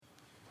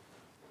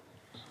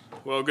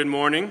Well, good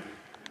morning.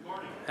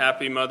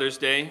 Happy Mother's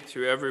Day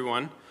to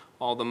everyone,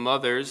 all the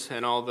mothers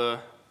and all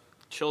the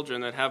children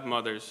that have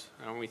mothers.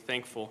 Aren't we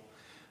thankful?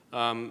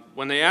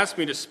 When they asked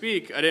me to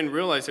speak, I didn't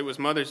realize it was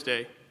Mother's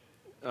Day.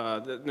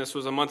 This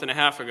was a month and a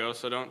half ago,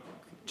 so don't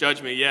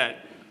judge me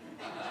yet.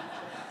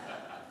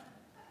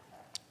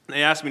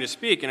 They asked me to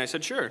speak, and I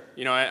said, sure.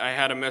 You know, I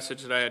had a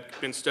message that I had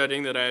been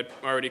studying that I had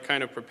already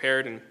kind of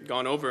prepared and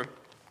gone over.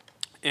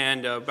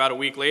 And about a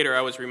week later,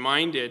 I was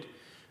reminded,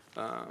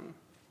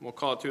 we'll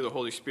call it through the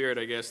Holy Spirit,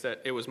 I guess,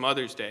 that it was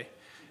Mother's Day,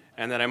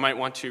 and that I might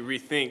want to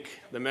rethink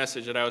the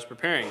message that I was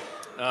preparing.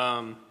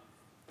 And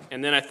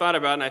then I thought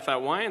about it, and I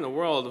thought, why in the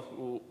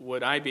world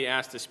would I be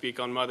asked to speak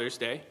on Mother's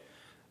Day?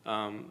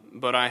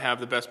 But I have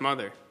the best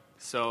mother.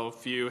 So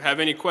if you have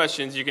any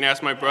questions, you can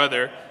ask my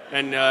brother,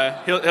 and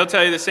he'll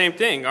tell you the same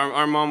thing.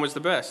 Our mom was the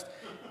best.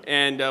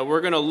 And we're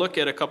going to look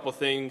at a couple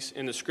things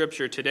in the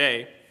Scripture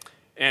today,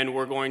 and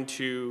we're going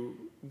to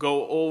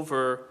go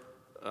over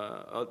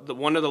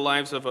one of the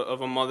lives of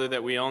a mother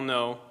that we all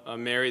know,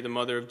 Mary, the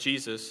mother of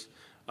Jesus.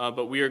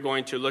 But we are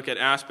going to look at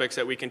aspects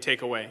that we can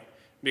take away,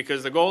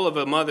 because the goal of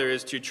a mother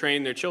is to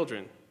train their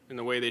children in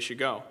the way they should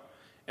go.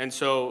 And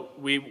so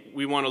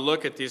we want to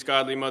look at these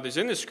godly mothers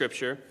in the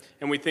Scripture,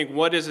 and we think,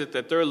 what is it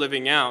that they're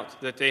living out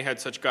that they had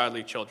such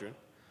godly children?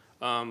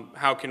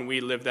 How can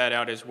we live that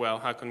out as well?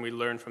 How can we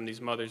learn from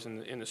these mothers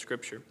in the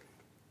Scripture?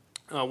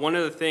 One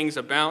of the things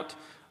about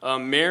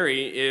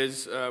Mary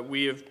is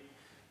we have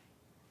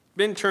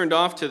been turned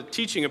off to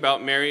teaching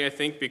about Mary, I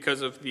think,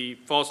 because of the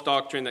false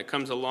doctrine that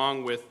comes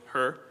along with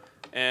her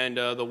and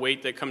the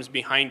weight that comes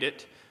behind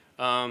it,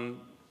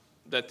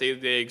 that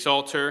they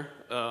exalt her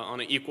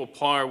on an equal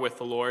par with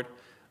the Lord.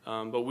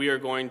 But we are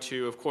going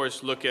to, of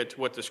course, look at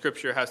what the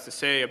Scripture has to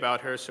say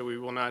about her, so we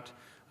will not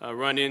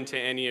run into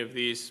any of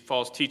these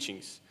false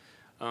teachings.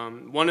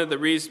 One of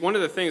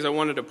the things I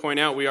wanted to point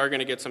out, we are going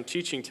to get some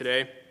teaching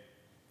today,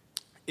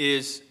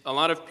 is a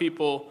lot of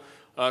people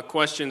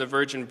question the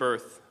virgin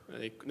birth.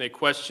 They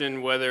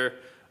question whether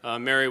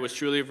Mary was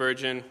truly a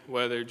virgin,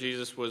 whether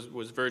Jesus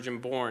was virgin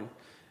born.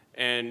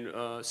 And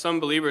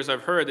some believers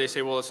I've heard, they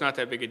say, well, it's not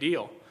that big a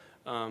deal.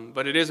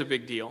 But it is a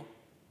big deal.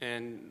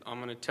 And I'm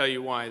going to tell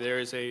you why. There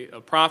is a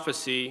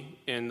prophecy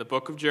in the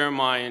book of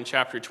Jeremiah in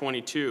chapter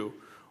 22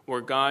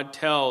 where God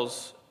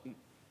tells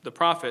the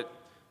prophet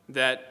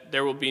that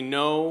there will be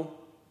no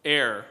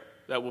heir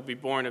that will be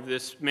born of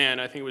this man.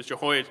 I think it was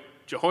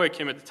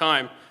Jehoiakim at the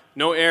time.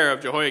 No heir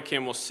of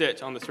Jehoiakim will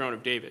sit on the throne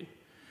of David.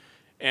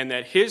 And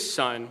that his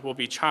son will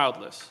be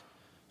childless.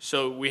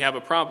 So we have a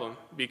problem,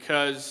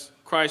 because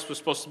Christ was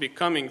supposed to be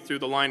coming through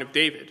the line of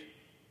David.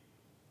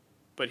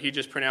 But he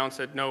just pronounced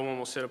that no one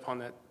will sit upon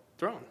that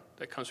throne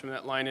that comes from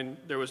that line, and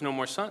there was no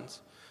more sons.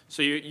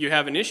 So you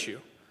have an issue.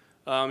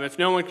 If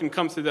no one can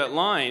come through that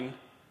line,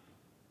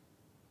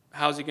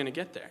 how's he going to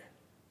get there?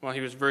 Well,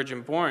 he was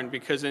virgin born,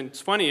 because it's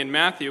funny, in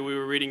Matthew, we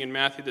were reading in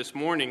Matthew this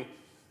morning,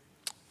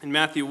 in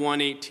Matthew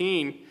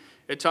 1:18,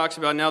 it talks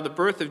about, now the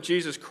birth of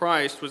Jesus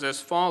Christ was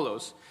as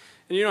follows.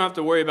 And you don't have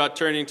to worry about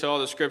turning to all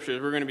the Scriptures.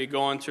 We're going to be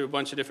going to a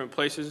bunch of different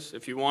places.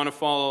 If you want to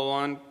follow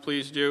along,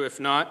 please do. If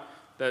not,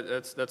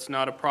 that's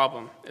not a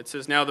problem. It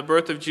says, now the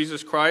birth of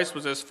Jesus Christ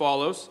was as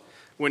follows.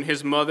 When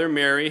his mother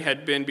Mary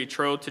had been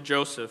betrothed to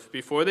Joseph,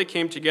 before they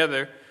came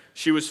together,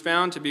 she was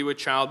found to be with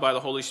child by the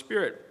Holy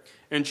Spirit.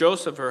 And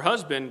Joseph, her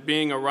husband,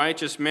 being a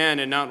righteous man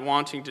and not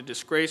wanting to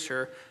disgrace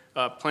her,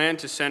 planned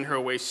to send her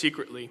away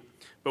secretly.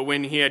 But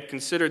when he had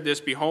considered this,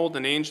 behold,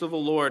 an angel of the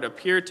Lord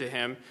appeared to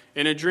him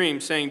in a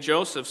dream, saying,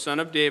 Joseph, son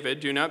of David,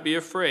 do not be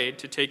afraid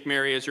to take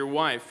Mary as your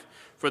wife,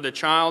 for the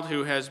child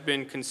who has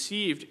been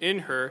conceived in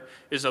her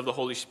is of the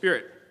Holy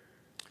Spirit.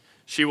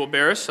 She will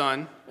bear a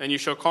son, and you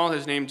shall call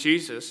his name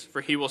Jesus,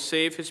 for he will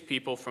save his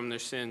people from their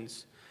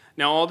sins.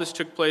 Now all this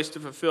took place to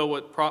fulfill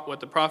what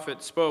the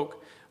prophet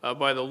spoke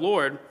by the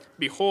Lord.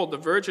 Behold, the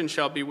virgin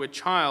shall be with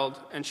child,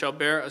 and shall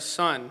bear a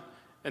son,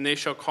 and they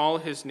shall call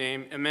his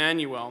name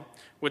Emmanuel,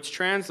 which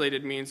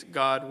translated means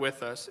God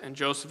with us. And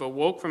Joseph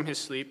awoke from his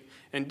sleep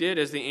and did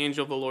as the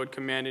angel of the Lord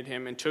commanded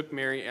him, and took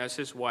Mary as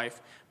his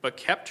wife, but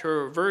kept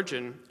her a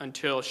virgin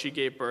until she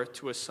gave birth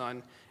to a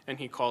son, and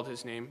he called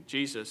his name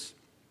Jesus.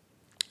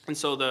 And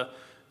so the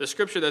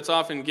scripture that's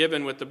often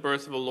given with the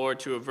birth of the Lord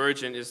to a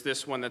virgin is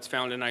this one that's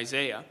found in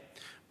Isaiah.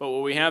 But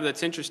what we have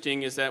that's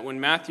interesting is that when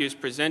Matthew is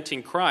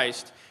presenting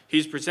Christ,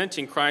 he's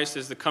presenting Christ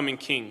as the coming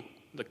king,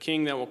 the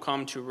king that will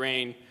come to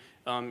reign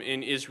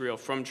in Israel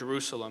from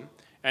Jerusalem.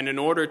 And in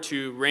order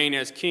to reign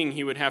as king,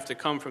 he would have to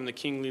come from the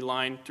kingly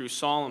line through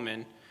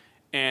Solomon,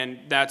 and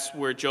that's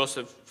where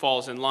Joseph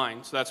falls in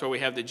line. So that's where we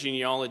have the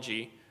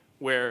genealogy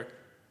where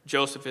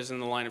Joseph is in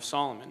the line of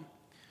Solomon.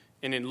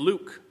 And in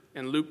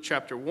Luke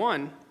chapter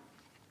 1,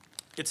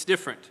 it's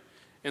different.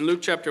 In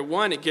Luke chapter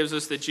 1, it gives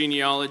us the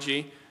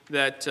genealogy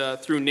that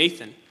through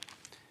Nathan.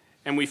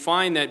 And we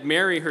find that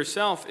Mary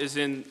herself is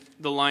in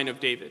the line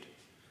of David.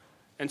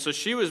 And so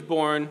she was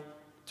born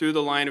through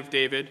the line of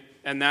David,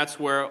 and that's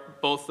where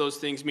both those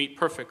things meet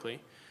perfectly.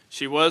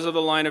 She was of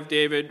the line of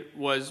David,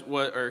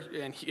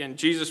 and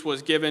Jesus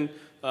was given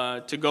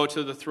to go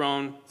to the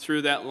throne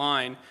through that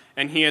line,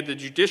 and he had the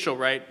judicial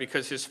right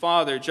because his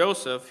father,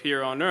 Joseph,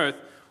 here on earth,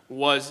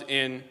 was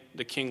in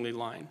the kingly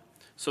line.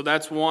 So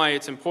that's why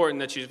it's important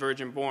that she's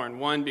virgin born.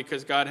 One,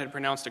 because God had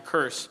pronounced a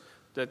curse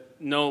that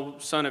no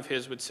son of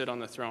his would sit on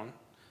the throne.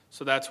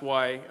 So that's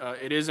why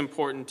it is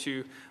important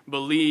to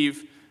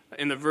believe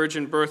in the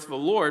virgin birth of the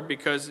Lord,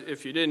 because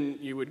if you didn't,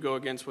 you would go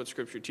against what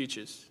Scripture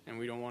teaches, and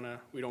we don't want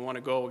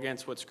to go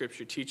against what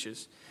Scripture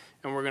teaches.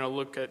 And we're going to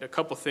look at a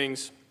couple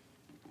things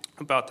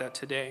about that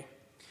today.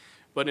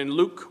 But in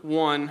Luke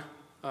 1,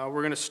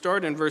 we're going to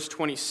start in verse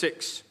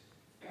 26.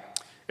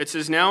 It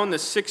says, "Now in the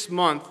 6th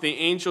month, the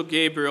angel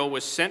Gabriel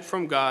was sent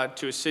from God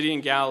to a city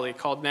in Galilee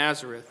called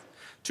Nazareth,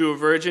 to a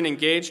virgin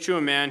engaged to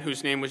a man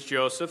whose name was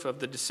Joseph, of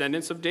the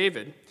descendants of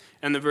David,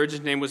 and the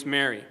virgin's name was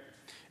Mary.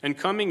 And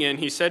coming in,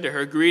 he said to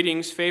her,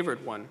 'Greetings,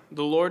 favored one,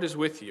 the Lord is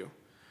with you.'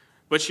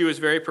 But she was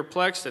very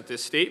perplexed at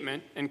this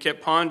statement and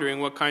kept pondering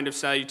what kind of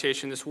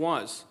salutation this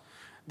was.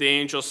 The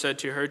angel said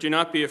to her, 'Do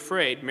not be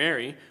afraid,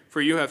 Mary,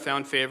 for you have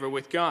found favor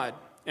with God.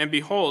 And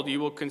behold,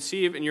 you will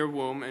conceive in your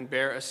womb and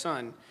bear a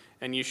son,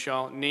 and you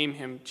shall name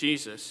him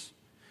Jesus.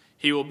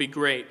 He will be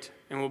great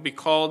and will be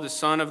called the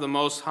Son of the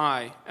Most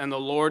High, and the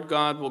Lord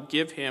God will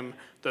give him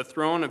the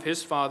throne of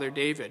his father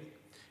David.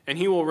 And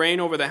he will reign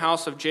over the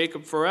house of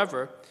Jacob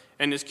forever,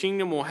 and his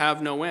kingdom will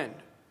have no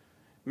end.'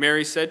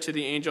 Mary said to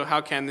the angel,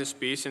 'How can this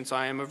be, since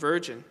I am a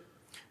virgin?'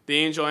 The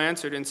angel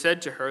answered and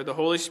said to her, 'The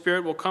Holy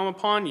Spirit will come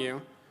upon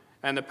you,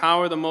 and the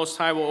power of the Most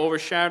High will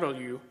overshadow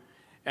you.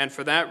 And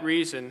for that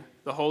reason,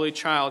 the Holy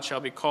Child shall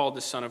be called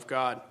the Son of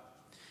God.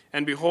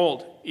 And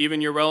behold,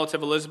 even your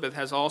relative Elizabeth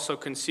has also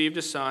conceived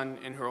a son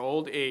in her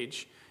old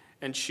age,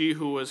 and she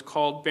who was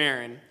called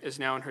barren is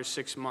now in her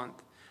 6th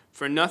month.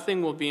 For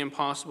nothing will be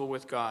impossible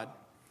with God.'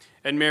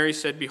 And Mary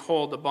said,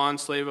 'Behold, the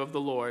bondslave of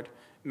the Lord,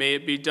 may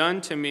it be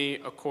done to me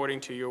according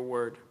to your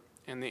word.'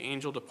 And the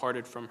angel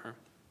departed from her."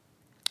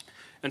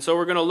 And so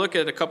we're going to look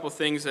at a couple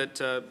things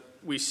that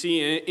we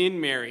see in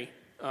Mary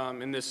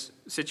in this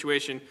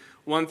situation.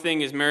 One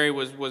thing is Mary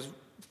was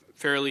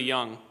fairly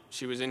young.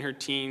 She was in her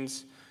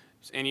teens,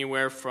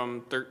 anywhere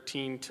from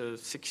 13 to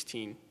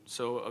 16,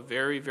 so a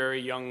very, very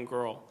young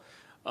girl.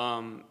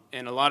 And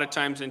a lot of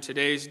times in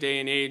today's day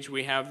and age,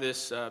 we have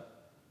this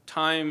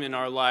time in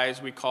our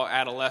lives we call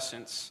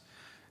adolescence.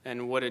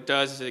 And what it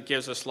does is it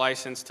gives us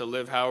license to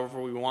live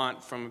however we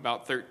want from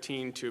about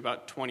 13 to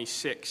about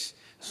 26.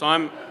 So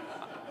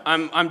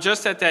I'm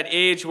just at that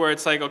age where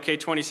it's like, okay,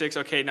 26,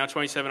 okay, now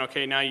 27,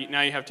 okay, now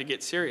you have to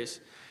get serious.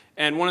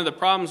 And one of the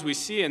problems we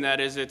see in that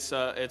is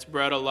it's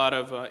bred a lot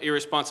of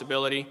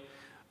irresponsibility.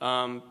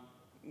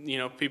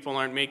 People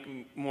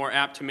aren't more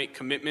apt to make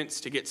commitments,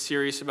 to get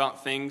serious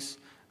about things,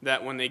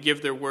 that when they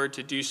give their word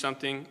to do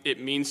something, it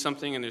means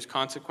something and there's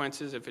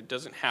consequences if it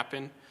doesn't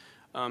happen.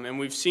 And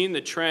we've seen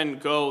the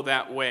trend go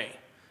that way.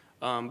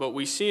 But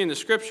we see in the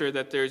Scripture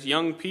that there's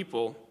young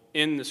people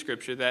in the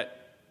Scripture that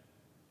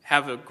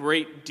have a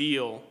great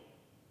deal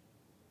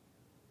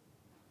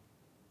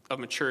of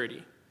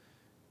maturity.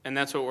 And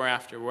that's what we're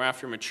after. We're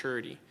after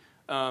maturity.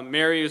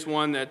 Mary is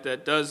one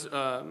that does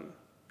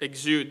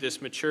exude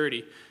this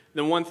maturity.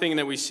 The one thing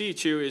that we see,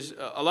 too, is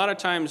a lot of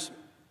times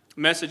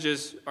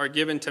messages are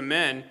given to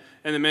men,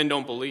 and the men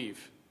don't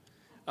believe.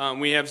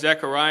 We have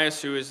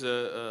Zacharias, who is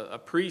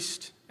a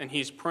priest, and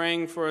he's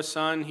praying for a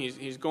son.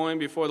 He's going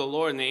before the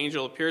Lord, and the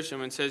angel appears to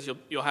him and says,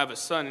 you'll have a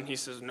son. And he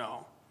says,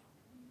 no,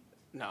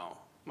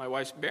 my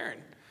wife's barren.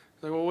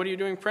 It's like, well, what are you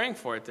doing praying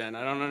for it then?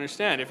 I don't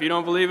understand. If you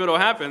don't believe it'll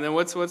happen, then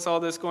what's all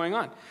this going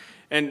on?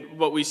 And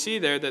what we see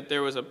there, that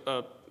there was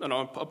a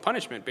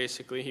punishment,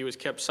 basically. He was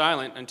kept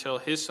silent until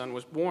his son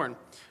was born.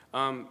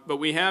 But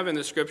we have in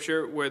the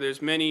Scripture where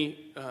there's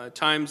many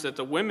times that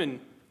the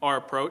women are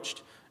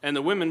approached, and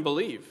the women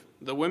believe.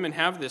 The women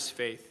have this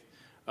faith.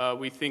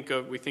 We think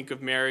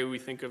of Mary, we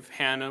think of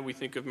Hannah, we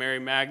think of Mary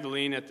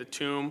Magdalene at the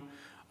tomb.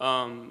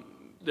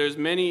 There's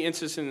many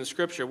instances in the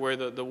Scripture where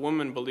the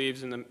woman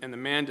believes and the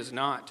man does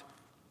not.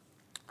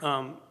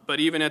 But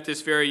even at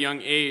this very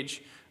young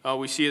age,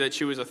 we see that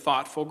she was a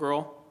thoughtful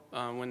girl.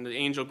 When the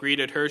angel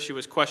greeted her, she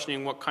was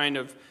questioning, what kind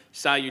of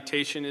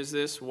salutation is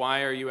this?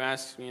 Why are you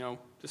asking?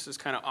 This is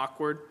kind of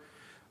awkward.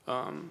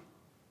 And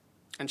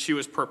she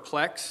was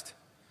perplexed.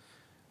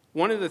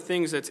 One of the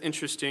things that's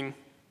interesting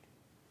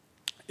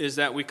is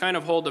that we kind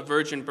of hold the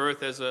virgin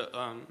birth as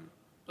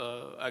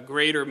a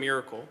greater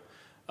miracle.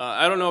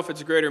 I don't know if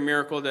it's a greater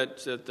miracle that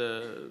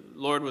the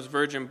Lord was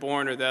virgin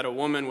born, or that a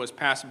woman was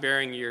past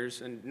bearing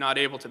years and not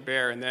able to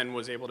bear and then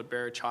was able to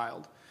bear a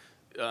child.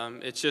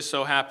 It just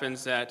so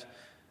happens that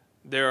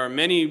there are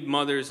many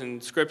mothers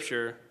in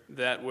Scripture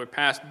that were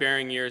past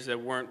bearing years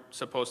that weren't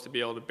supposed to be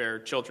able to bear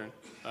children.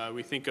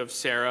 We think of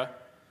Sarah,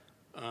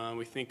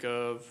 we think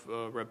of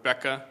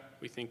Rebecca,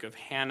 we think of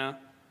Hannah,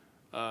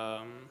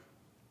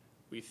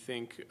 we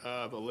think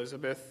of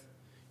Elizabeth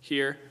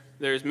here.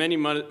 There's many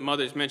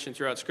mothers mentioned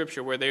throughout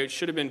Scripture where they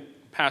should have been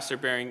past their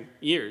bearing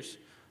years,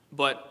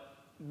 but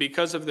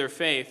because of their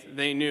faith,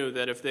 they knew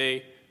that if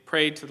they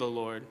prayed to the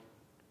Lord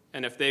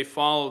and if they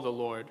followed the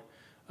Lord,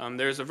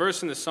 There's a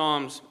verse in the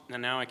Psalms,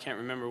 and now I can't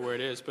remember where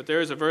it is, but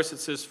there is a verse that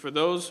says, "For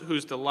those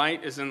whose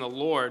delight is in the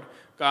Lord,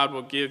 God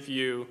will give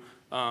you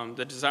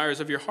the desires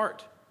of your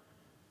heart."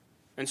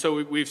 And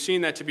so we've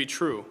seen that to be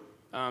true,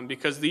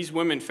 because these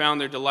women found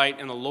their delight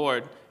in the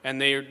Lord,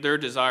 and their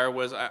desire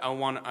was, I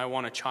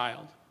want a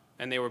child,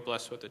 and they were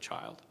blessed with a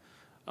child.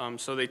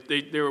 So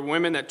they were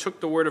women that took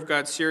the Word of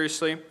God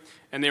seriously,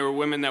 and they were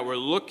women that were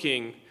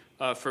looking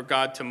for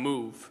God to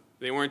move.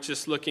 They weren't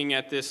just looking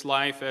at this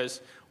life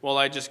as, well,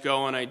 I just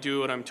go and I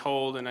do what I'm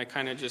told, and I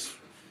kind of just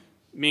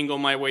mingle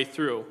my way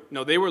through.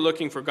 No, they were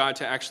looking for God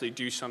to actually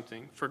do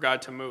something, for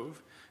God to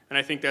move. And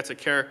I think that's a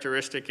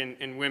characteristic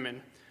in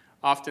women.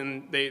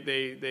 Often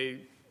they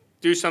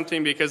do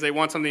something because they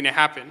want something to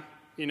happen.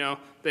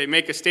 They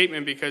make a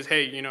statement because,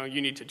 hey,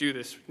 you need to do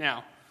this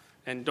now.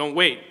 And don't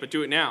wait, but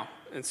do it now.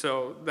 And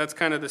so that's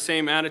kind of the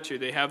same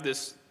attitude. They have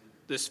this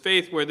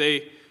faith where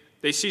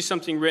they see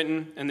something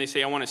written and they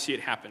say, I want to see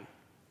it happen.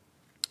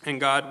 And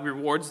God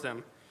rewards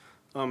them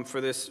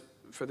for this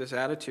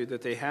attitude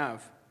that they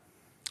have.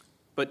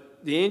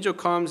 But the angel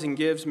comes and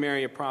gives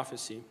Mary a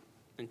prophecy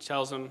and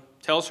tells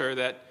her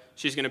that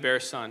she's going to bear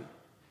a son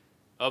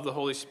of the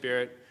Holy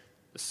Spirit,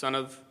 the Son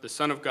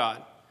of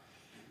God.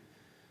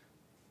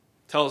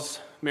 Tells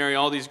Mary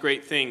all these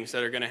great things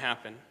that are going to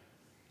happen.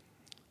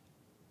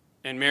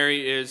 And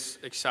Mary is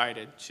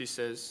excited. She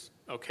says,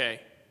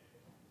 okay,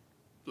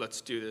 let's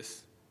do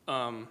this.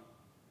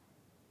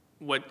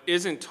 What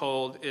isn't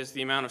told is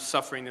the amount of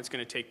suffering that's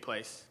going to take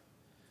place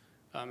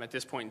at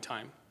this point in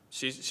time.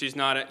 She's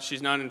not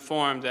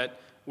informed that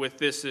with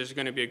this there's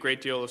going to be a great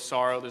deal of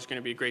sorrow, there's going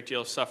to be a great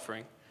deal of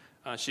suffering.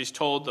 She's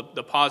told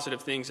the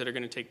positive things that are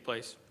going to take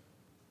place.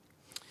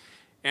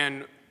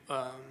 And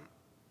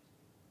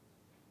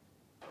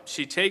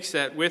she takes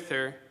that with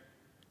her,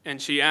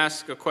 and she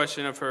asks a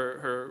question of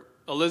her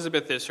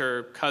Elizabeth is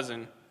her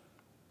cousin.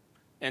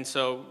 And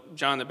so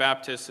John the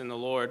Baptist and the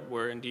Lord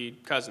were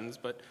indeed cousins,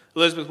 but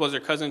Elizabeth was her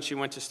cousin. She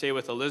went to stay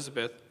with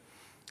Elizabeth.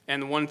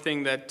 And one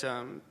thing that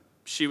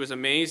she was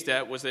amazed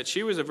at was that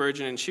she was a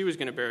virgin and she was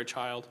going to bear a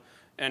child,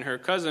 and her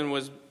cousin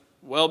was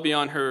well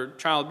beyond her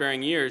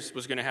childbearing years,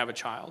 was going to have a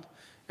child.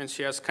 And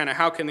she asked kind of,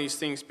 how can these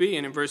things be?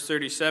 And in verse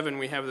 37,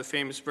 we have the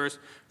famous verse,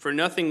 for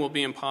nothing will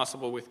be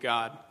impossible with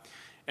God.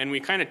 And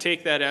we kind of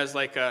take that as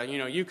like,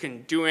 you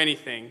can do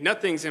anything.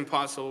 Nothing's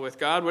impossible with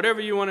God.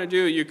 Whatever you want to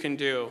do, you can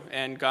do,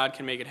 and God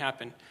can make it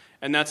happen.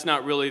 And that's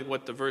not really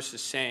what the verse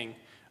is saying.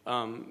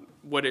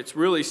 What it's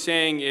really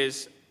saying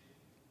is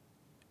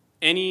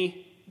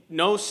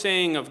no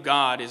saying of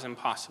God is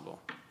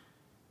impossible.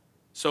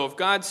 So if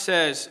God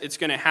says it's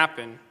going to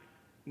happen,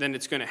 then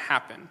it's going to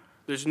happen.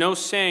 There's no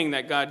saying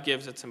that God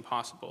gives that's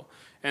impossible.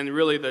 And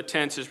really the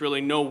tense is really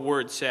no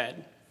word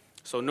said.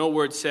 So no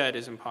word said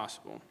is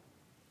impossible.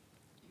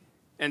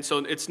 And so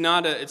it's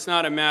not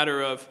a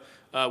matter of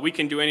we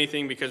can do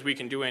anything because we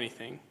can do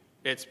anything.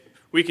 It's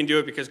we can do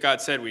it because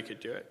God said we could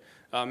do it.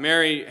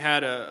 Mary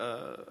had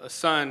a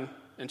son,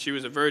 and she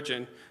was a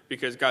virgin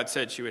because God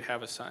said she would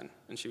have a son,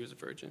 and she was a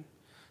virgin.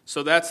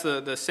 So that's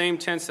the same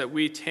tense that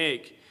we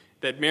take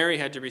that Mary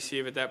had to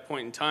receive at that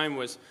point in time.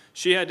 Was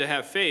she had to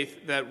have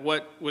faith that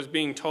what was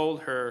being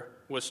told her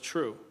was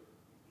true.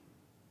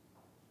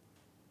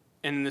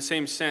 And in the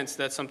same sense,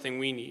 that's something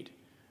we need.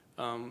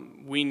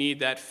 We need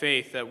that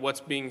faith that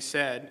what's being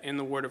said in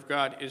the Word of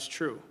God is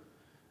true.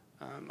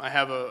 I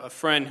have a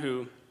friend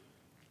who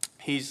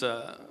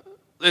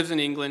lives in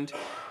England,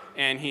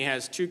 and he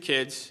has 2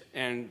 kids,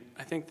 and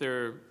I think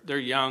they're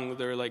young.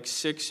 They're like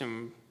 6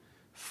 and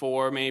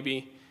 4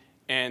 maybe,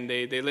 and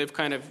they live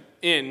kind of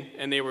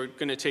and they were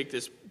going to take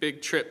this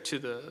big trip to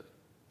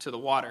the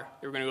water.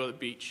 They were going to go to the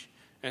beach,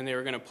 and they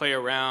were going to play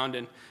around,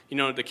 and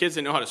the kids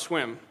didn't know how to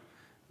swim,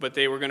 but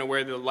they were going to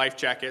wear the life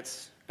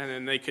jackets. And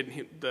then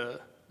the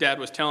dad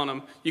was telling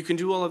them, you can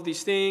do all of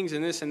these things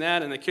and this and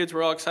that. And the kids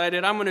were all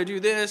excited. I'm going to do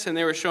this. And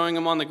they were showing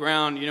them on the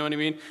ground. You know what I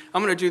mean?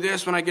 I'm going to do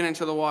this when I get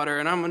into the water.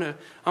 And I'm going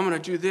to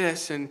do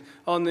this. And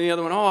the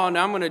other one,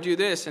 now I'm going to do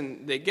this.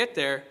 And they get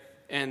there.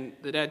 And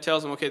the dad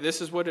tells them, okay, this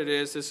is what it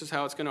is. This is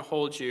how it's going to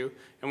hold you.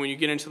 And when you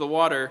get into the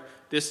water,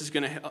 this is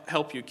going to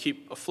help you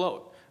keep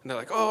afloat. And they're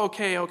like, oh,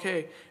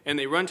 okay. And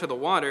they run to the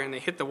water. And they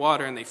hit the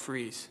water. And they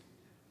freeze.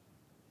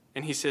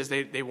 And he says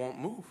they won't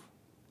move.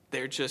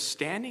 They're just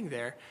standing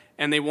there,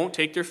 and they won't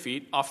take their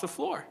feet off the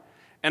floor.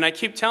 And I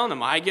keep telling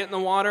them, I get in the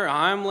water,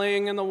 I'm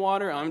laying in the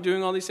water, I'm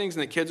doing all these things.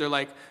 And the kids are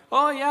like,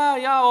 oh,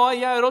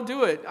 yeah, it'll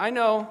do it. I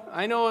know,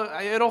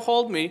 it'll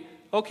hold me.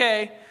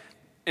 Okay.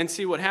 And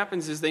see, what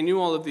happens is they knew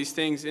all of these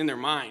things in their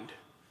mind.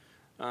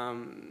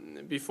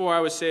 Before I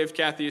was saved,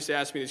 Kathy used to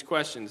ask me these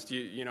questions. Do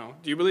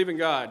you believe in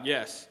God?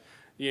 Yes.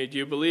 Do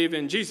you believe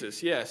in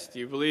Jesus? Yes. Do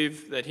you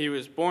believe that he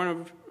was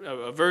born of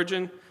a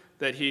virgin,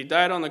 that he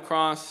died on the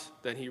cross,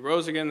 that he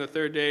rose again the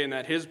 3rd day, and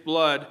that his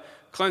blood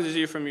cleanses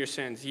you from your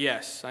sins?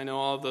 Yes, I know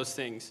all of those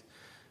things.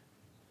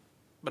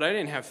 But I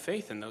didn't have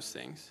faith in those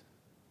things.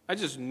 I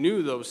just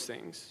knew those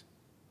things.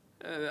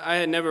 I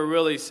had never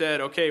really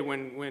said, okay,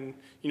 when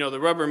the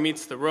rubber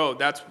meets the road,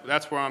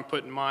 that's where I'm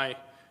putting my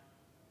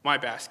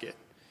basket.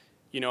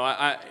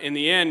 In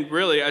the end,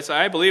 really,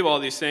 I believe all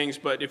these things.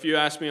 But if you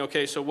ask me,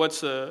 okay, so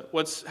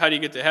how do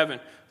you get to heaven?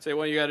 I'd say,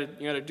 well, you got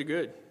to do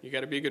good. You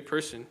got to be a good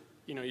person.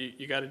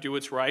 You got to do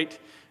what's right,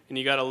 and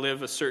you got to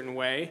live a certain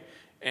way.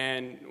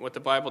 And what the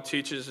Bible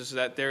teaches is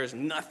that there is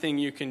nothing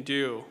you can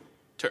do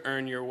to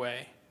earn your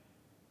way.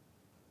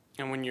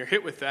 And when you're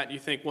hit with that, you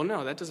think, well,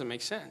 no, that doesn't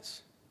make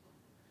sense.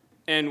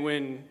 And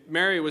when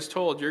Mary was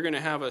told, you're going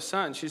to have a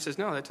son, she says,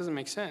 no, that doesn't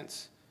make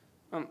sense.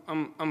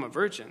 I'm a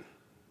virgin.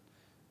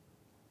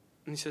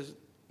 And he says,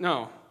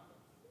 no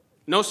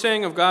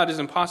saying of God is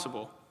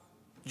impossible.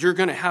 You're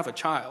going to have a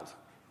child.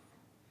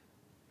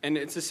 And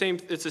it's the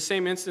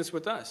same instance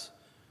with us.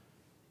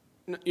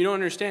 You don't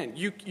understand.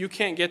 You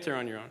can't get there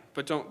on your own.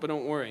 But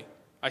don't worry.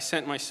 I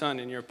sent my son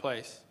in your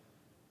place.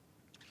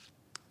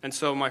 And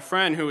so my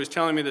friend who was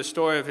telling me the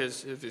story of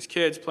his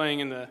kids playing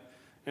in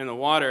the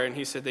water, and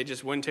he said they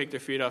just wouldn't take their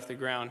feet off the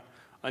ground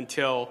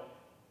until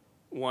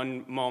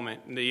one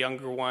moment. And the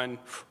younger one,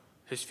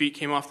 his feet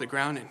came off the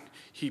ground, and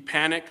he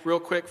panicked real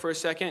quick for a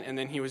second, and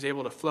then he was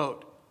able to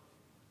float.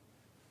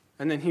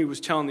 And then he was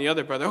telling the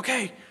other brother,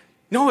 okay,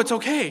 no, it's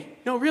okay.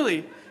 No,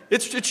 really,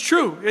 it's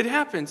true. It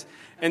happens.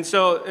 And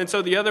so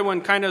the other one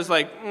kind of was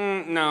like,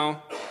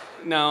 no,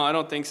 I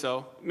don't think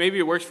so. Maybe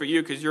it works for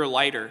you because you're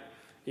lighter.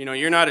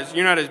 You're not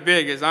as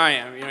big as I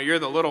am. You're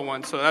the little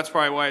one, so that's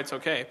probably why it's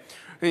okay.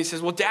 And he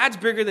says, well, Dad's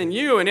bigger than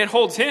you, and it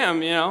holds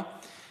him,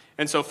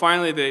 And so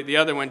finally the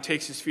other one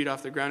takes his feet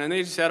off the ground, and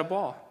they just had a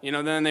ball.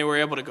 Then they were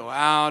able to go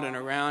out and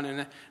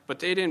around, but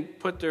they didn't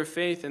put their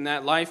faith in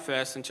that life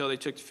vest until they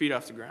took the feet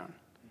off the ground.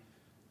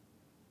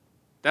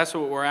 That's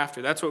what we're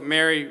after. That's what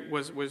Mary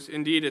was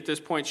indeed at this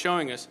point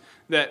showing us,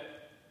 that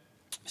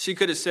she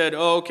could have said,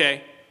 oh,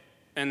 okay,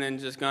 and then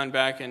just gone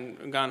back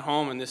and gone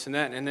home and this and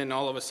that, and then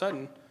all of a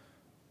sudden,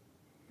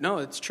 no,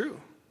 it's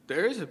true.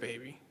 There is a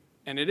baby,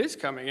 and it is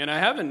coming, and I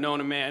haven't known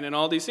a man, and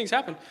all these things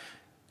happen.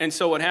 And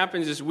so what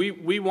happens is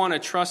we want to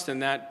trust in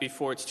that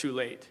before it's too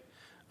late,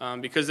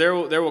 because there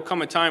will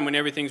come a time when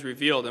everything's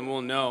revealed, and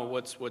we'll know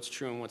what's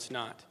true and what's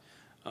not.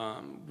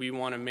 We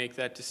want to make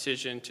that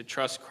decision to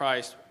trust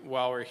Christ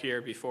while we're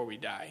here before we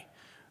die.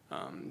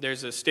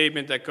 There's a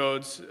statement that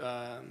goes,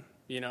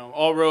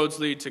 all roads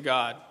lead to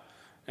God,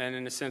 and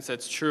in a sense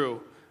that's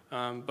true,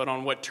 but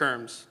on what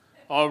terms?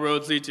 All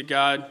roads lead to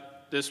God.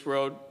 This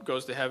road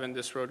goes to heaven,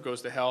 this road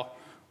goes to hell.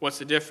 What's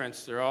the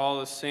difference? They're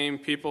all the same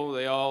people.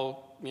 They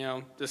all,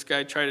 this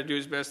guy tried to do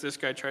his best, this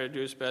guy tried to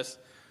do his best.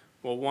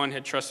 Well, one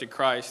had trusted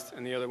Christ,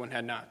 and the other one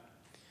had not.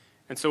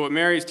 And so what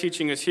Mary's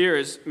teaching us here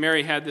is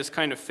Mary had this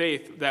kind of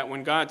faith that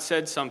when God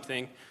said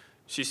something,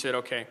 she said,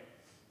 okay,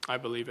 I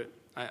believe it.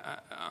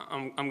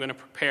 I'm going to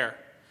prepare.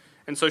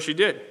 And so she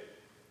did.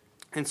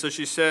 And so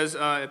she says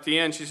at the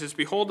end, she says,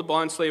 behold the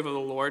bondslave of the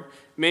Lord,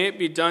 may it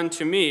be done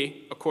to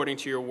me according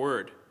to your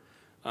word.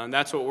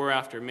 That's what we're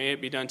after. May it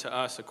be done to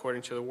us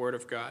according to the word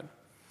of God.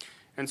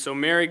 And so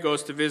Mary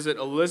goes to visit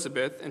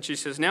Elizabeth, and she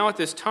says, now at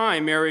this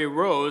time Mary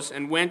arose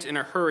and went in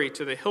a hurry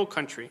to the hill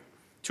country,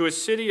 to a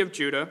city of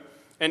Judah,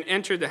 and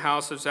entered the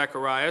house of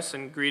Zacharias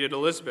and greeted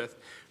Elizabeth.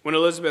 When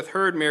Elizabeth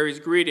heard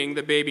Mary's greeting,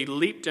 the baby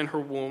leaped in her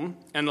womb,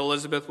 and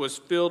Elizabeth was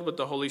filled with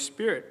the Holy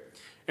Spirit.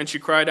 And she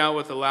cried out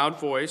with a loud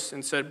voice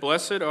and said,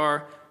 blessed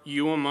are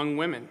you among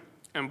women,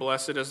 and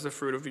blessed is the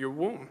fruit of your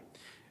womb.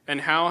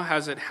 And how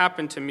has it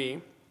happened to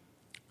me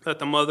that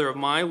the mother of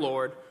my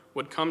Lord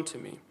would come to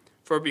me?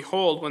 For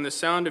behold, when the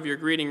sound of your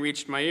greeting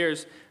reached my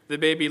ears, the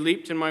baby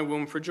leaped in my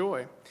womb for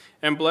joy.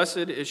 And blessed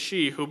is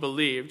she who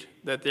believed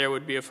that there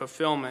would be a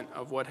fulfillment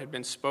of what had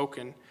been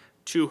spoken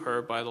to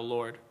her by the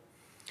Lord.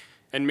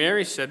 And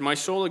Mary said, my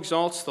soul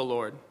exalts the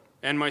Lord,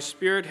 and my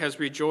spirit has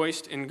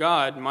rejoiced in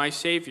God, my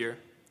Savior,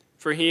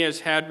 for he has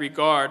had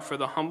regard for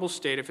the humble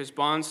state of his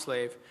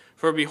bondslave.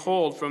 For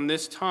behold, from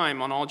this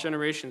time on all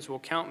generations will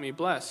count me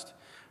blessed.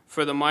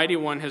 For the Mighty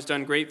One has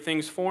done great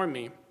things for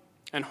me,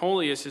 and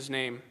holy is his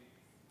name.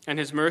 And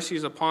his mercy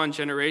is upon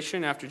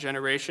generation after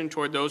generation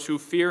toward those who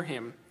fear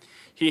him.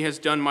 He has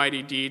done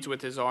mighty deeds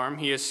with his arm.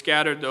 He has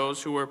scattered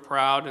those who were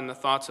proud in the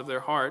thoughts of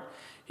their heart.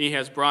 He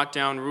has brought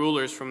down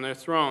rulers from their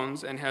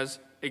thrones and has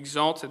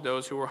exalted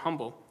those who were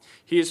humble.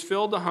 He has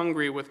filled the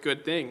hungry with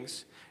good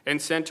things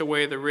and sent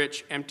away the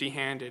rich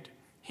empty-handed.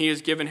 He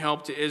has given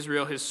help to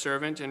Israel his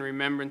servant in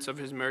remembrance of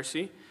his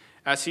mercy,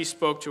 as he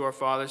spoke to our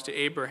fathers, to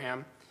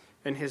Abraham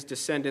and his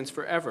descendants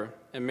forever.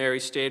 And Mary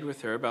stayed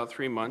with her about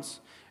 3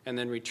 months and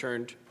then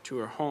returned to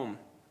her home.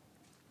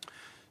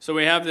 So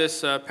we have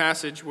this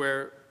passage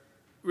where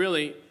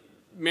really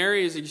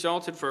Mary is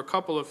exalted for a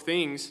couple of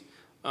things.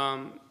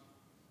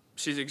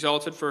 She's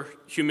exalted for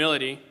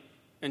humility,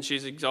 and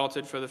she's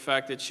exalted for the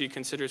fact that she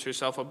considers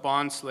herself a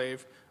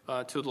bondslave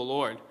to the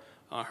Lord.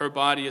 Her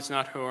body is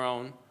not her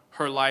own.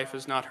 Her life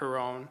is not her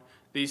own.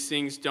 These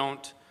things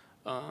don't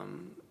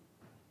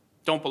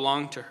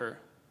belong to her.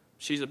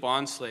 She's a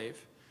bondslave.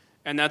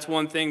 And that's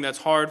one thing that's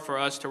hard for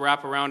us to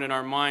wrap around in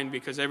our mind,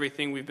 because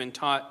everything we've been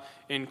taught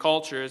in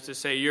culture is to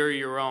say, you're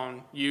your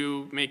own.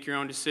 You make your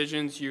own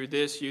decisions. You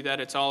this, you that.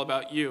 It's all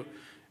about you.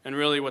 And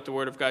really what the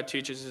Word of God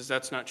teaches is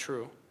that's not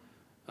true.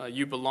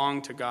 You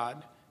belong to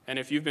God, And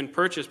if you've been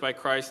purchased by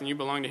Christ, then you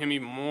belong to him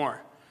even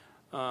more.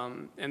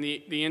 And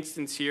the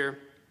instance here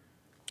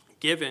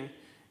given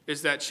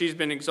is that she's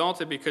been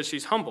exalted because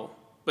she's humble,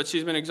 but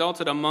she's been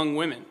exalted among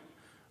women.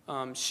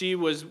 She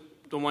was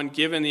the one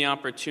given the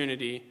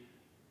opportunity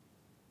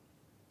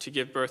to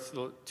give birth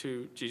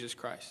to Jesus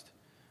Christ.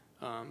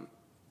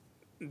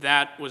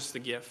 That was the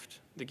gift.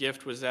 The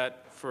gift was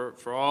that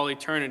for all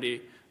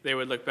eternity, they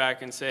would look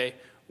back and say,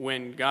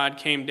 when God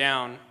came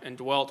down and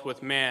dwelt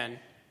with man,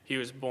 he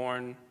was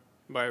born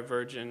by a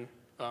virgin,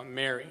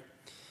 Mary.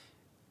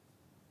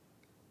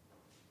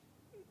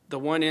 The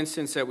one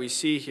instance that we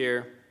see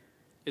here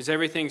is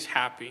everything's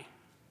happy.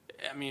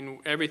 I mean,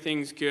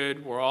 everything's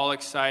good. We're all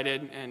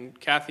excited. And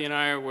Kathy and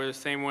I were the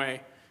same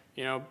way.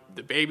 You know,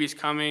 the baby's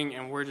coming,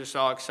 and we're just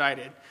all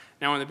excited.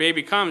 Now, when the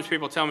baby comes,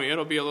 people tell me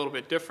it'll be a little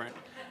bit different.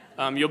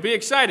 You'll be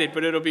excited,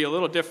 but it'll be a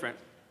little different.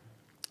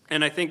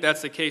 And I think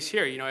that's the case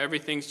here. You know,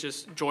 everything's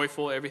just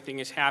joyful. Everything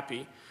is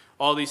happy.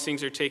 All these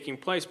things are taking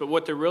place. But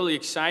what they're really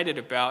excited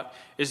about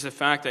is the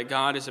fact that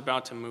God is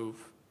about to move.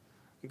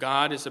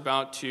 God is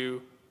about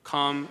to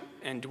come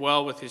and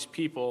dwell with his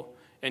people,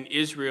 and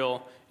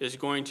Israel is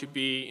going to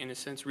be, in a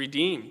sense,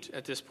 redeemed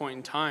at this point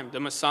in time. The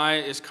Messiah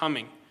is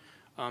coming.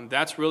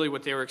 That's really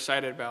what they were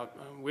excited about.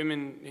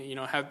 Women, you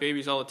know, have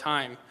babies all the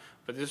time,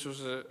 but this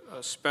was a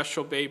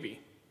special baby.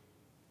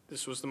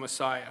 This was the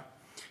Messiah.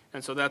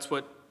 And so that's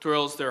what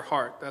thrills their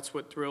heart. That's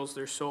what thrills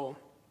their soul.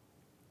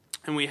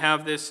 And we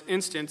have this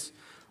instance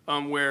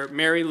where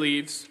Mary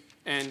leaves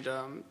and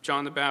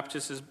John the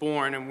Baptist is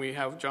born, and we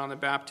have John the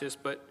Baptist.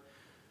 But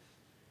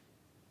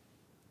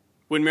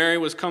when Mary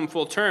was come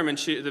full term and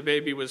the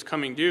baby was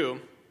coming due,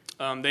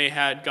 they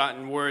had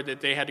gotten word that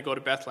they had to go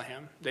to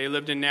Bethlehem. They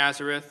lived in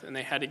Nazareth, and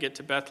they had to get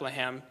to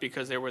Bethlehem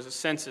because there was a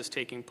census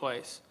taking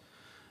place.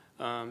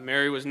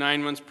 Mary was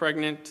 9 months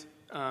pregnant,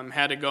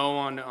 had to go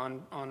on,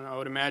 I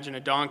would imagine,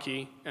 a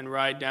donkey and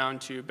ride down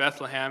to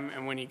Bethlehem.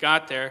 And when he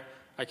got there,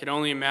 I could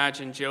only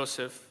imagine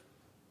Joseph,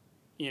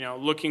 you know,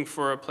 looking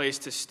for a place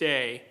to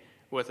stay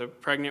with a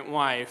pregnant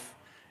wife,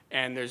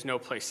 and there's no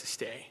place to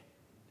stay.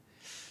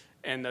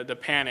 And the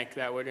panic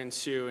that would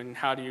ensue, and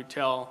how do you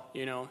tell,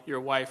 you know, your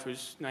wife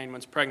who's 9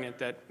 months pregnant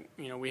that,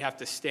 you know, we have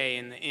to stay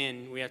in the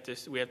inn.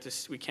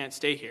 We can't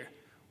stay here.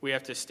 We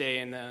have to stay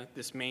in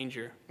this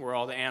manger where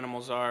all the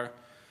animals are,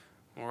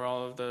 where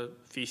all of the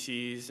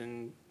feces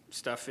and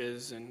stuff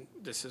is, and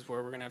this is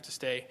where we're going to have to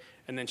stay.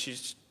 And then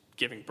she's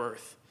giving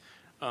birth.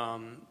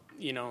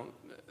 You know,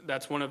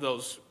 that's one of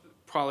those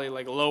probably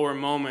like lower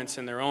moments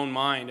in their own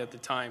mind at the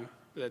time,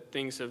 that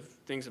things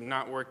have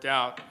not worked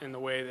out in the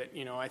way that,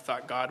 you know, I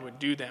thought God would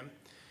do them.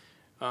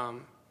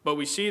 But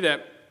we see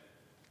that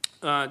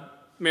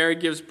Mary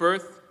gives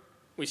birth.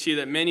 We see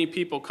that many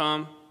people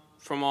come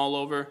from all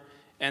over,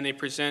 and they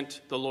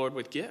present the Lord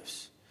with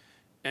gifts.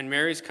 And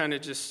Mary's kind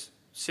of just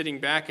sitting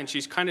back, and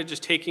she's kind of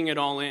just taking it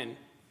all in.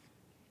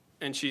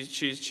 And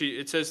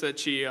it says that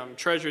she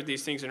treasured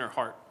these things in her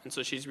heart, and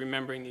so she's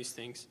remembering these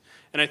things.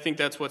 And I think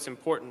that's what's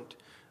important.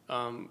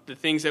 The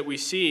things that we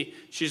see,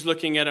 she's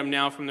looking at them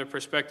now from the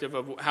perspective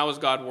of how is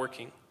God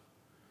working.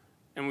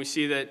 And we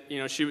see that, you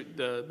know,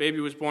 the baby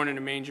was born in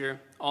a manger.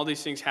 All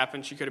these things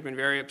happened. She could have been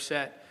very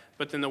upset.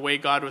 But then the way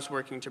God was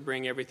working to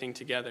bring everything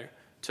together,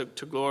 to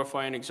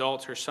glorify and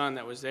exalt her son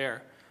that was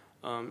there,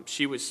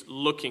 she was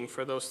looking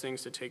for those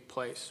things to take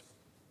place.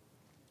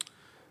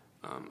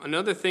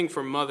 Another thing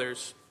for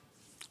mothers,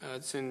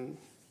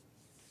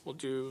 we'll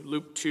do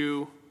Luke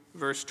 2,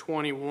 verse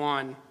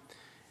 21.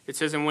 It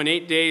says, "And when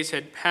 8 days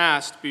had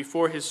passed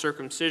before his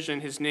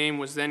circumcision, his name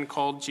was then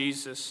called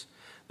Jesus,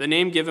 the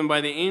name given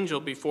by the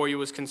angel before he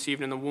was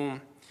conceived in the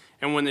womb.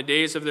 And when the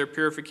days of their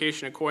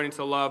purification according to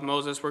the law of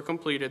Moses were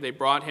completed, they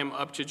brought him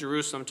up to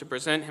Jerusalem to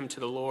present him to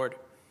the Lord.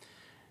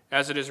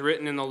 As it is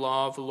written in the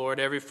law of the Lord,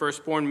 every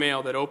firstborn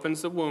male that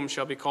opens the womb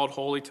shall be called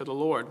holy to the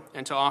Lord,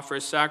 and to offer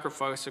a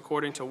sacrifice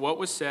according to what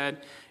was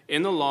said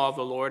in the law of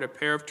the Lord, a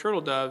pair of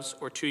turtle doves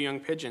or 2 young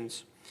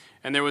pigeons.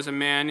 And there was a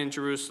man in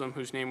Jerusalem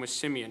whose name was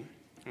Simeon."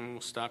 And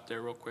we'll stop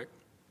there real quick.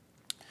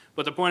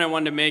 But the point I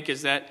wanted to make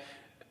is that,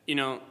 you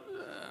know,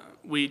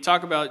 we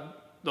talk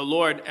about the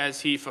Lord as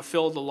he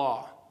fulfilled the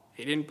law.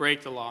 He didn't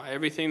break the law.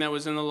 Everything that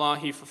was in the law,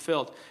 he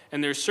fulfilled.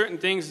 And there's certain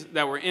things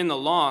that were in the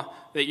law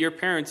that your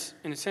parents,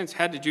 in a sense,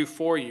 had to do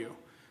for you.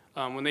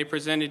 When they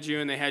presented you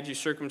and they had you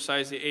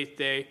circumcised the 8th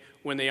day,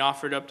 when they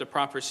offered up the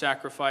proper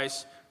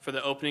sacrifice for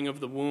the opening of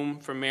the womb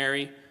for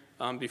Mary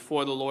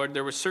before the Lord,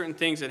 there were certain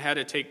things that had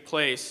to take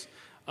place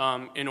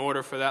in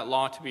order for that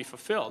law to be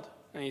fulfilled.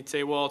 And you'd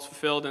say, well, it's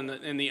fulfilled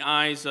in the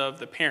eyes of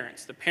the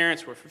parents. The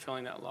parents were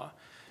fulfilling that law.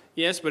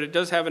 Yes, but it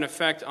does have an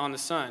effect on the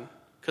son,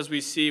 because we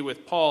see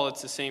with Paul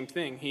it's the same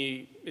thing.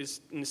 He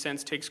is, in a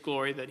sense, takes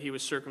glory that he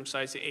was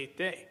circumcised the 8th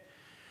day.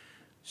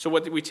 So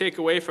what we take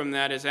away from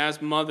that is, as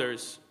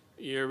mothers,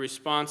 you're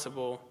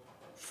responsible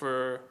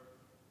for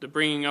the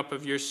bringing up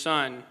of your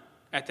son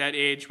at that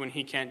age when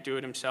he can't do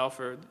it himself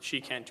or she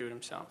can't do it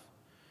himself.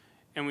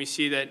 And we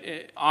see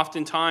that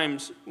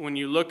oftentimes when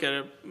you look at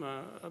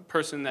a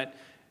person that,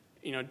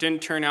 you know,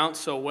 didn't turn out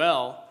so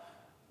well,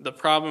 the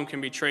problem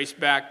can be traced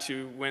back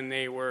to when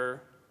they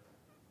were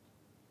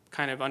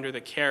kind of under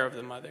the care of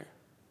the mother,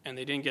 and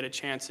they didn't get a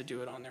chance to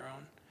do it on their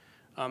own.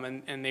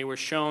 And they were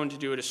shown to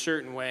do it a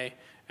certain way,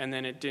 and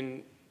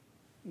then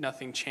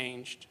nothing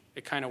changed.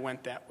 It kind of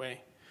went that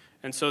way.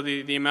 And so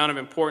the amount of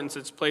importance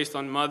that's placed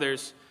on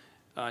mothers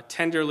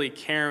tenderly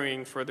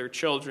caring for their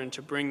children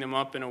to bring them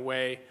up in a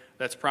way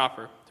that's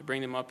proper, to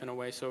bring them up in a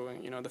way. So,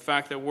 the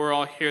fact that we're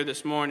all here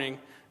this morning,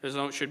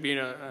 there should be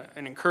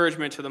an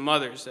encouragement to the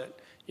mothers that,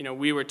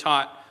 we were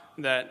taught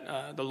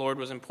that the Lord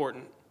was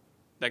important,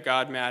 that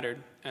God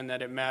mattered, and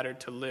that it mattered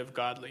to live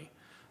godly.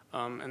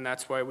 And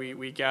that's why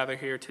we gather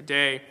here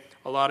today,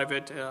 a lot of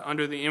it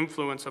under the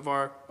influence of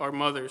our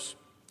mothers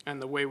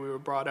and the way we were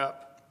brought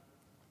up.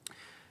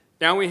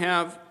 Now we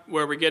have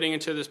where we're getting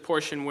into this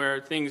portion where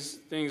things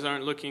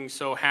aren't looking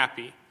so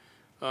happy.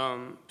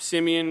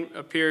 Simeon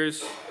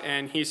appears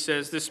and he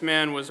says, "This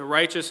man was a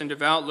righteous and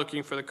devout,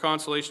 looking for the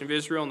consolation of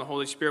Israel, and the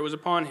Holy Spirit was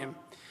upon him.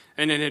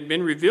 And it had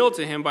been revealed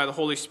to him by the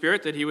Holy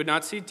Spirit that he would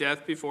not see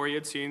death before he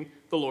had seen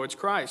the Lord's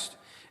Christ.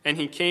 And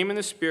he came in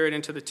the Spirit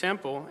into the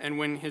temple, and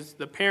when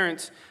the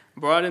parents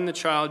brought in the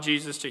child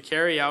Jesus to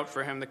carry out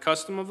for him the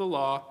custom of the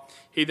law,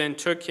 he then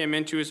took him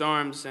into his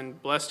arms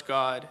and blessed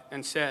God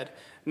and said,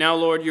 'Now,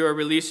 Lord, you are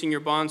releasing your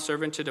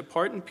bondservant to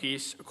depart in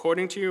peace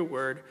according to your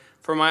word,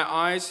 for my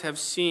eyes have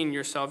seen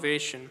your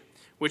salvation,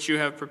 which you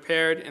have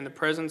prepared in the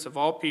presence of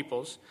all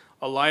peoples,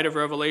 a light of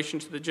revelation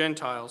to the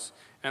Gentiles,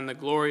 and the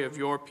glory of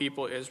your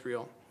people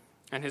Israel.'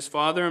 And his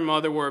father and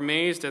mother were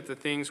amazed at the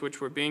things which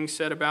were being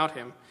said about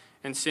him.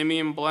 And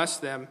Simeon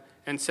blessed them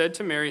and said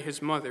to Mary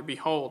his mother,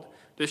 'Behold,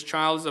 this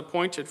child is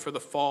appointed for the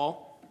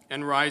fall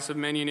and rise of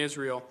many in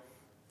Israel,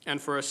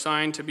 and for a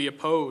sign to be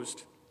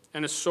opposed.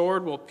 And a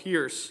sword will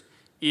pierce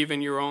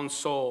even your own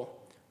soul,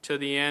 to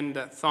the end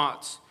that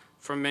thoughts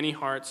from many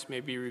hearts may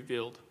be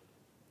revealed.'"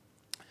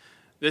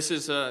 This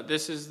is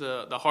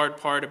the hard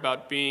part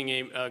about being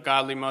a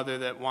godly mother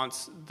that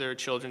wants their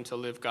children to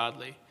live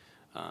godly.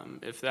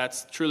 If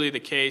that's truly the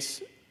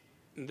case,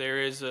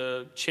 there is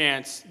a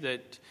chance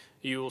that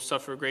you will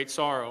suffer great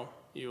sorrow.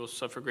 You will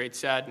suffer great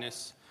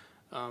sadness.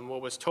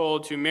 What was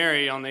told to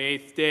Mary on the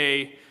 8th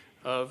day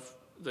of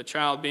the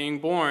child being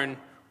born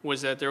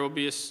was that there will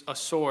be a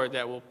sword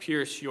that will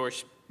pierce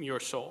your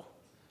soul,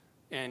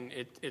 and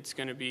it's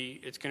going to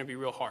be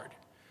real hard.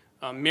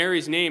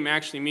 Mary's name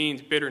actually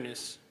means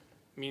bitterness,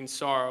 means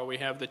sorrow. We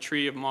have the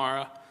tree of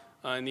Mara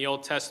in the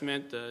Old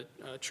Testament, the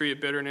tree of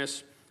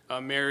bitterness.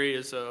 Mary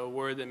is a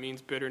word that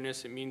means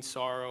bitterness. It means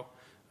sorrow.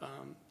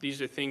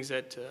 These are things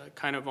that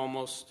kind of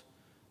almost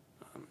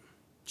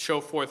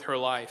show forth her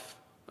life.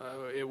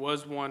 It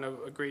was one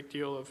of a great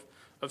deal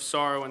of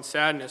sorrow and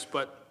sadness,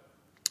 but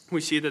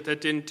we see that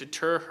didn't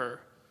deter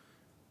her.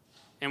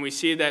 And we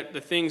see that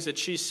the things that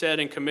she said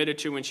and committed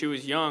to when she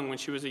was young, when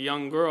she was a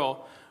young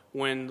girl,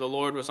 when the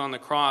Lord was on the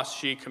cross,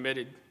 she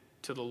committed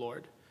to the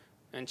Lord.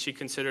 And she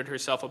considered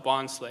herself a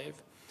bondslave.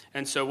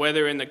 And so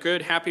whether in the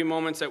good, happy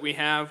moments that we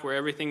have where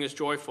everything is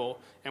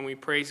joyful and we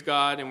praise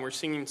God and we're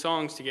singing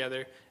songs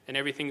together and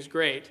everything's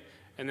great,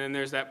 and then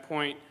there's that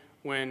point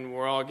when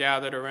we're all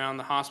gathered around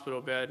the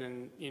hospital bed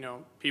and,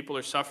 people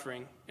are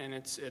suffering and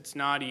it's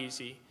not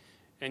easy,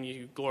 and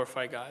you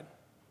glorify God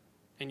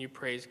and you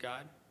praise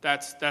God.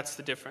 That's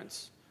the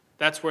difference.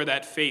 That's where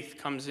that faith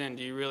comes in.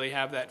 Do you really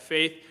have that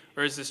faith,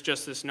 or is this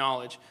just this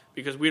knowledge?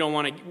 Because we don't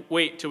want to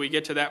wait till we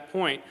get to that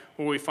point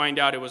where we find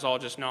out it was all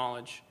just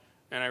knowledge,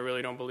 and I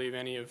really don't believe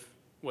any of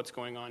what's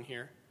going on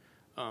here.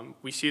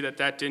 We see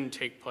that didn't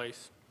take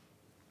place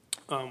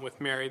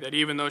with Mary, that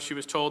even though she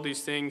was told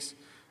these things,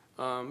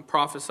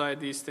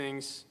 prophesied these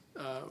things,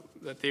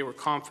 that they were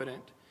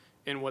confident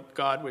in what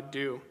God would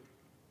do.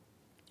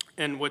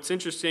 And what's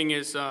interesting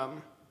is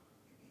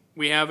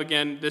we have,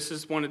 again, this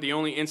is one of the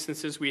only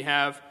instances we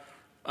have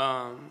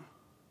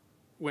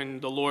when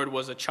the Lord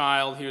was a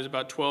child. He was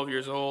about 12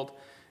 years old.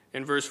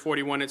 In verse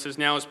 41, it says,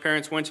 "Now his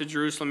parents went to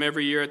Jerusalem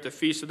every year at the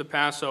feast of the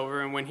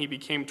Passover, and when he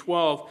became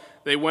 12,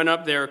 they went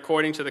up there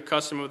according to the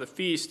custom of the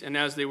feast. And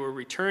as they were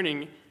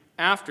returning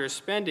after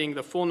spending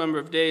the full number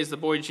of days, the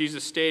boy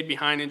Jesus stayed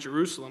behind in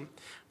Jerusalem.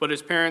 But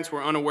his parents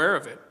were unaware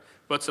of it,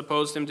 but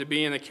supposed him to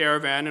be in the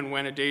caravan and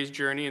went a day's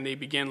journey, and they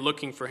began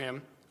looking for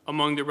him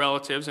among the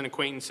relatives and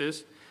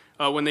acquaintances.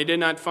 When they did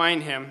not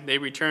find him, they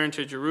returned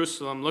to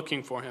Jerusalem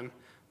looking for him.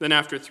 Then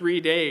after 3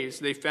 days,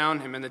 they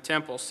found him in the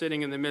temple,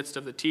 sitting in the midst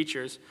of the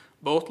teachers,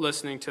 both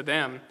listening to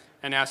them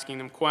and asking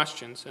them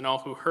questions. And all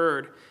who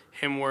heard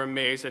him were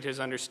amazed at his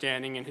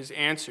understanding and his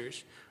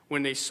answers.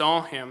 When they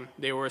saw him,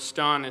 they were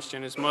astonished.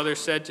 And his mother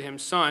said to him,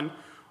 'Son,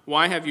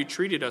 why have you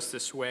treated us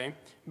this way?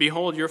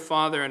 Behold, your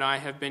father and I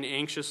have been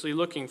anxiously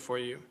looking for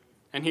you.'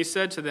 And he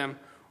said to them,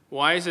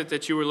 'Why is it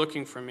that you were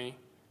looking for me?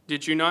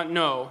 Did you not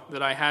know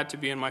that I had to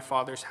be in my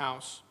Father's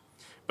house?'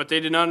 But they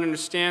did not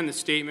understand the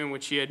statement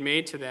which he had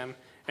made to them.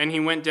 And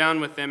he went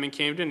down with them and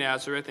came to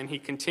Nazareth, and he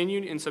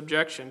continued in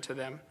subjection to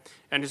them.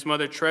 And his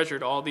mother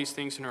treasured all these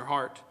things in her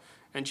heart.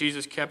 And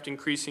Jesus kept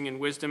increasing in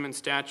wisdom and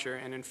stature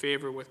and in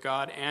favor with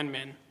God and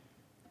men."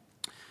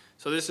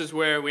 So this is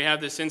where we have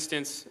this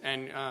instance,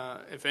 and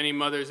if any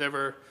mothers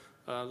ever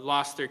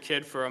lost their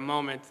kid for a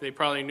moment, they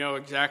probably know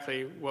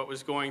exactly what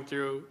was going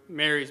through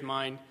Mary's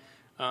mind.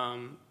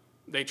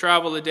 They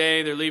travel a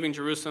day, they're leaving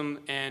Jerusalem,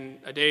 and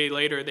a day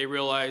later they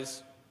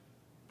realize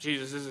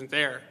Jesus isn't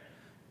there.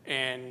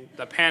 And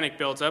the panic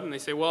builds up, and they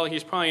say, well,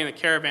 he's probably in a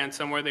caravan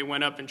somewhere. They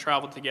went up and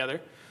traveled together.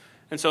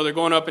 And so they're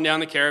going up and down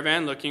the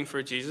caravan looking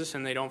for Jesus,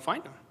 and they don't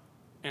find him.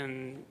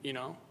 And,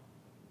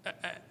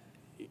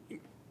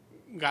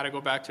 got to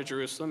go back to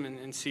Jerusalem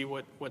and see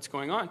what's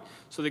going on.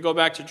 So they go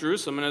back to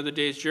Jerusalem, another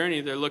day's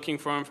journey. They're looking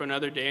for him for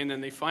another day, and then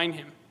they find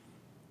him.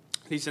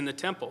 He's in the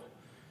temple.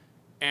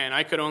 And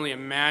I could only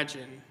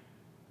imagine.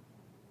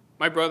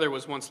 My brother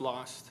was once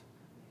lost.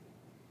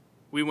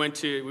 We went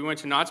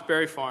to Knott's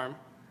Berry Farm,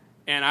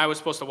 and I was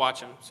supposed to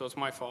watch him, so it's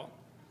my fault.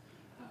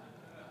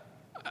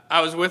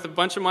 I was with a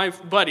bunch of my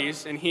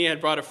buddies, and he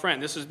had brought a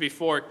friend. This was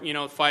before,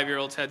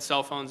 5-year-olds had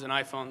cell phones and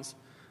iPhones.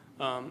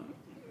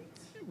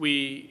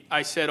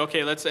 I said,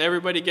 okay, let's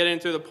everybody get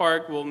into the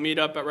park. We'll meet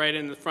up right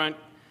in the front,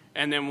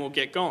 and then we'll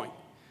get going.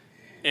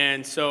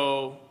 And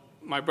so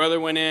my brother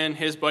went in,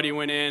 his buddy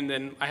went in,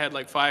 then I had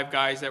like 5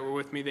 guys that were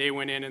with me. They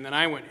went in, and then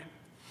I went in.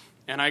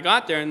 And I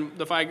got there, and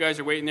the 5 guys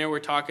are waiting there. We're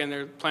talking.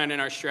 They're planning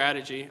our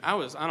strategy. I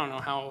don't know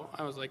how.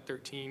 I was like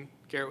 13.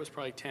 Garrett was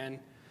probably 10.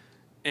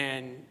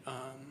 And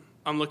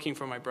I'm looking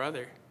for my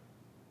brother,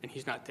 and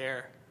he's not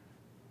there.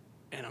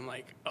 And I'm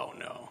like, oh,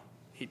 no.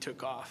 He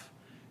took off.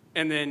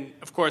 And then,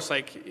 of course,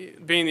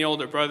 like, being the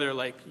older brother,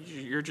 like,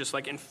 you're just,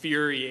 like,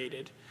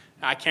 infuriated.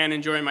 I can't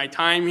enjoy my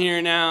time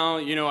here now.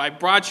 I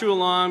brought you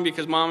along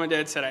because Mom and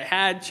Dad said I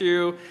had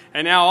to.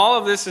 And now all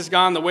of this has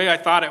gone the way I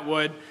thought it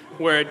would,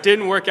 where it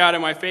didn't work out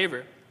in my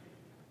favor.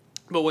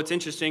 But what's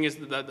interesting is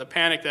the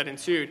panic that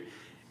ensued.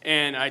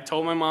 And I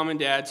told my mom and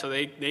dad, so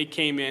they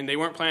came in. They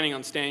weren't planning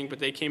on staying, but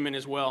they came in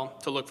as well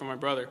to look for my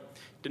brother.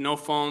 No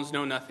phones,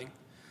 no nothing.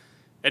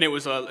 And it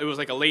was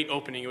like a late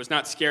opening. It was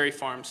not Scary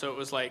Farm, so it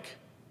was like,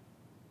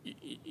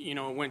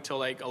 it went till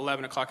like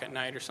 11 o'clock at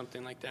night or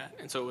something like that.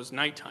 And so it was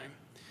nighttime.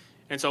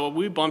 And so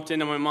we bumped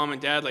into my mom and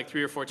dad like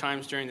 3 or 4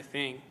 times during the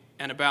thing.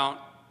 And about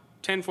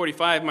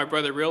 10:45, my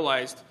brother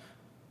realized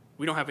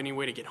we don't have any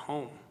way to get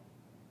home.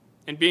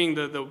 And being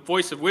the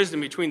voice of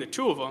wisdom between the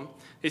two of them,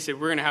 they said,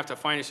 we're going to have to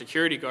find a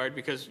security guard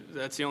because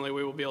that's the only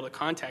way we'll be able to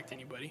contact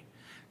anybody.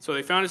 So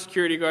they found a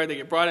security guard. They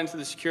get brought into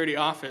the security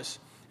office,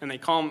 and they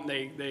call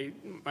him.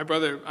 My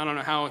brother, I don't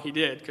know how he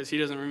did because he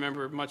doesn't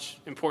remember much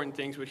important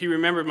things, but he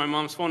remembered my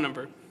mom's phone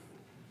number,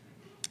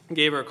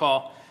 gave her a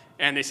call,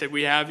 and they said,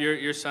 we have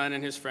your son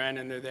and his friend,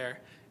 and they're there.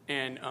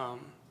 And,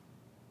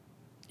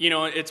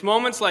 it's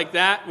moments like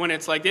that when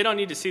it's like they don't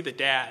need to see the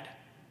dad.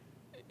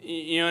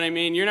 You know what I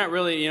mean? You're not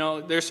really,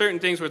 there's certain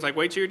things where it's like,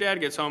 wait till your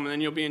dad gets home and then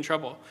you'll be in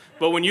trouble.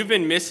 But when you've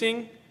been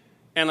missing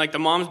and like the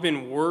mom's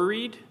been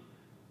worried,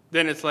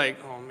 then it's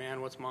like, oh man,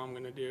 what's mom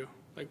going to do?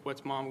 Like,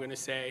 what's mom going to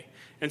say?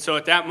 And so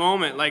at that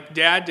moment, like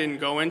dad didn't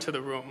go into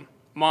the room.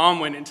 Mom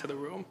went into the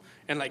room.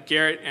 And like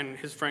Garrett and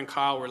his friend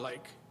Kyle were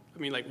like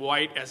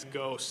white as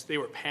ghosts. They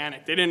were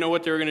panicked. They didn't know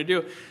what they were going to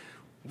do.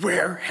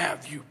 Where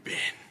have you been?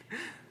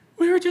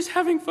 We were just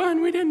having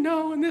fun. We didn't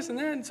know and this and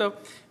that. And so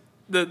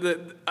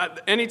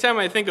anytime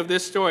I think of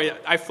this story,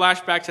 I flash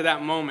back to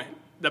that moment,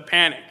 the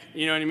panic,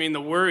 you know what I mean, the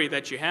worry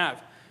that you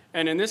have.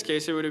 And in this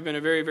case, it would have been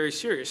a very, very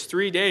serious.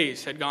 3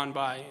 days had gone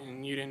by,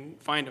 and you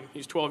didn't find him.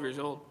 He's 12 years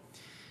old.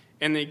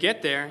 And they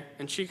get there,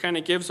 and she kind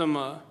of gives him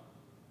a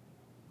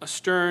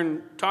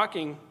stern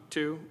talking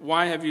to,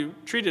 why have you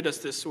treated us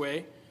this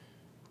way?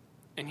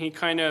 And he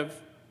kind of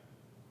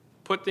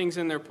put things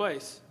in their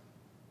place.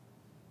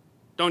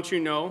 Don't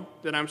you know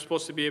that I'm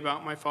supposed to be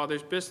about my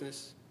Father's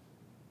business?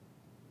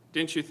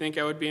 Didn't you think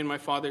I would be in my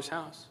Father's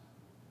house?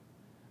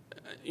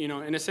 In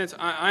a sense,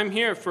 I'm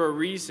here for a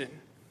reason.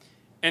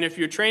 And if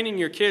you're training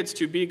your kids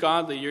to be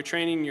godly, you're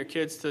training your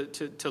kids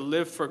to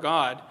live for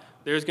God,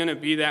 there's going to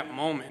be that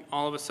moment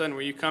all of a sudden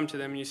where you come to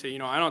them and you say,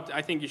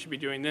 I think you should be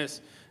doing this.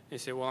 And they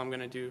say, well, I'm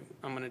going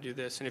to do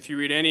this. And if you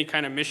read any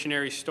kind of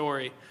missionary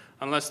story,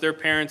 unless their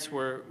parents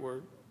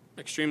were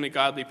extremely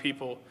godly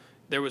people,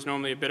 there was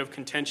normally a bit of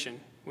contention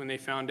when they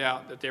found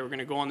out that they were going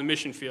to go on the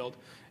mission field.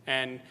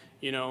 And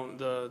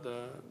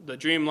the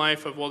dream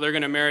life of, well, they're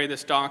going to marry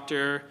this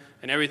doctor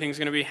and everything's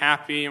going to be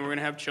happy and we're going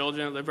to have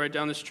children that live right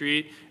down the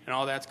street, and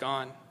all that's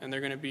gone. And they're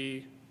going to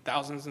be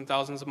thousands and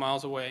thousands of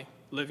miles away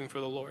living for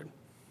the Lord.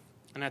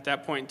 And at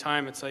that point in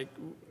time, it's like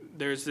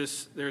there's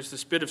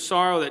this bit of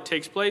sorrow that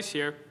takes place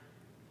here.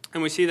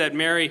 And we see that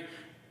Mary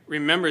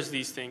remembers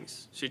these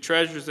things. She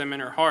treasures them in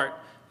her heart,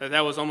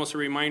 that was almost a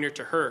reminder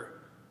to her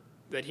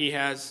that he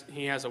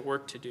has a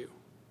work to do.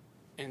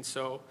 And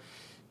so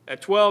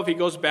at 12, he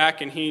goes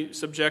back and he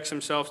subjects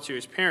himself to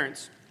his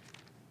parents.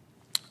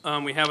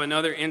 We have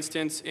another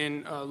instance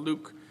in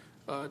Luke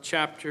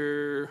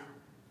chapter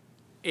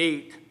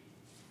 8.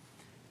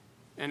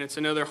 And it's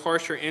another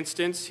harsher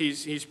instance.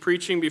 He's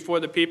preaching before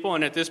the people,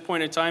 and at this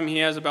point in time, he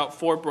has about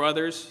 4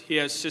 brothers. He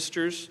has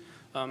sisters,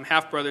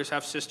 half-brothers,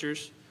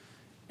 half-sisters.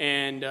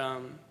 And,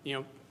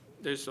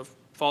 there's a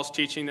false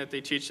teaching that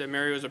they teach that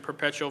Mary was a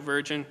perpetual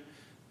virgin.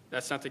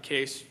 That's not the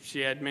case.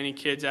 She had many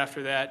kids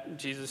after that.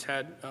 Jesus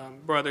had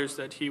brothers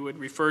that he would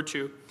refer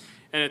to.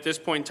 And at this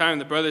point in time,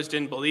 the brothers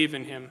didn't believe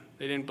in him.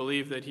 They didn't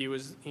believe that he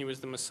was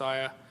the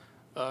Messiah.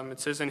 It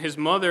says, and his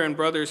mother and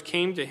brothers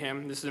came to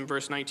him. This is in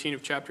verse 19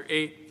 of chapter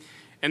 8.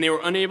 And they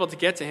were unable to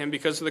get to him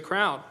because of the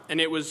crowd.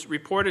 And it was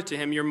reported to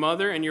him, your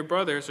mother and your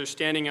brothers are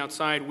standing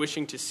outside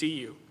wishing to see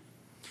you.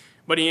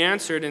 But he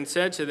answered and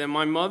said to them,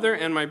 my mother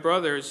and my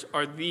brothers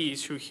are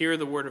these who hear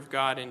the word of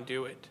God and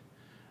do it.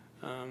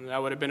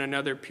 That would have been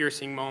another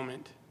piercing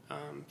moment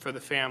for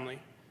the family.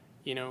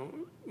 You know,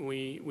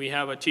 we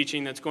have a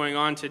teaching that's going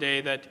on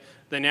today that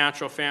the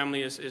natural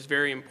family is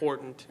very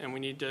important, and we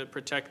need to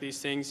protect these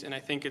things. And I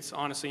think it's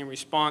honestly in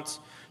response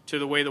to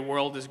the way the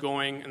world is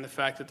going and the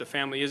fact that the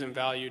family isn't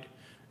valued.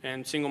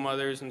 And single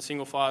mothers and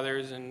single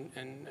fathers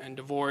and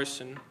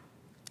divorce and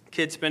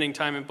kids spending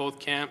time in both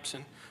camps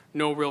and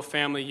no real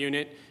family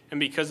unit. And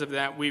because of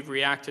that, we've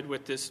reacted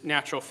with this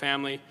natural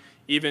family.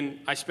 Even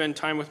I spend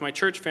time with my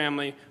church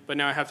family, but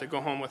now I have to go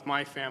home with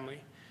my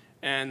family.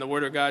 And the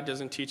Word of God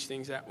doesn't teach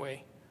things that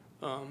way.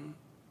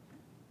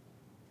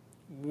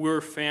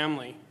 We're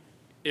family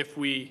if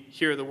we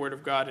hear the Word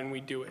of God and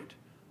we do it.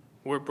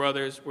 We're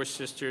brothers, we're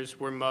sisters,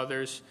 we're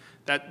mothers.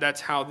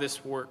 That's how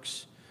this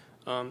works.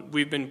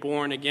 We've been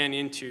born again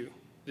into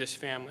this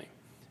family.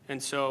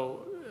 And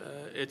so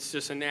it's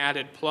just an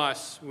added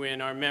plus when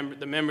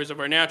the members of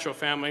our natural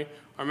family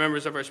are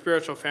members of our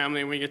spiritual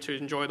family, and we get to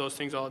enjoy those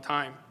things all the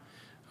time.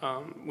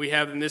 We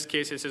have, in this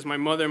case, it says, my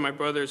mother and my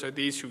brothers are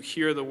these who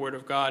hear the word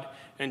of God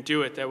and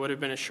do it. That would have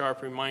been a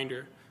sharp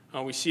reminder.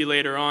 We see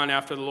later on,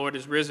 after the Lord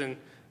is risen,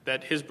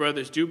 that his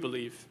brothers do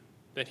believe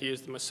that he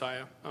is the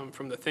Messiah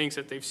from the things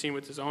that they've seen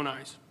with his own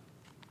eyes.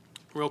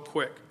 Real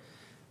quick.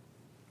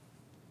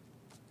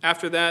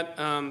 After that,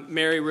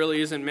 Mary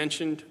really isn't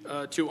mentioned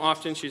too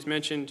often. She's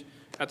mentioned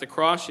at the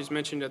cross, she's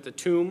mentioned at the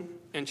tomb,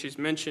 and she's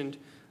mentioned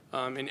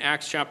in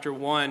Acts chapter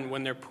 1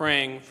 when they're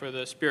praying for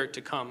the Spirit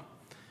to come.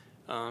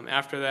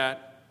 After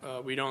that,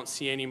 we don't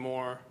see any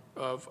more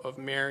of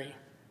Mary.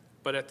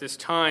 But at this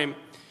time,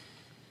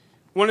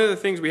 one of the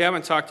things we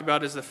haven't talked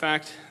about is the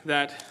fact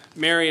that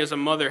Mary as a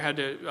mother had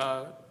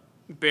to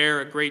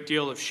bear a great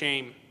deal of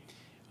shame.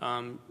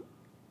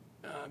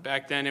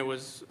 Back then, it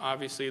was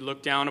obviously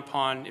looked down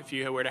upon if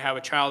you were to have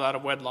a child out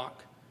of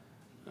wedlock.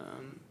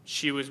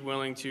 She was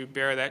willing to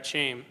bear that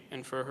shame,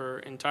 and for her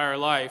entire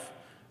life,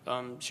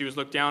 she was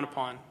looked down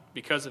upon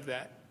because of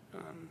that,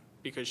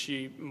 because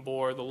she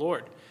bore the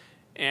Lord.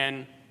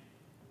 And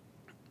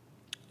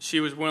she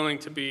was willing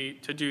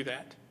to do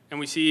that. And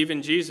we see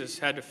even Jesus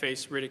had to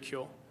face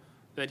ridicule,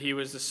 that he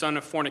was the son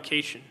of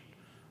fornication.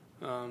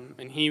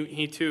 And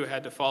he too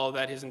had to follow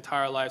that his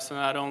entire life. So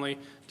not only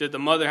did the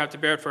mother have to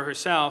bear it for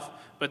herself,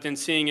 but then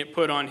seeing it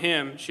put on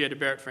him, she had to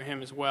bear it for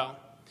him as well.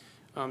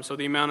 So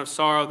the amount of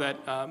sorrow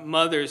that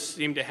mothers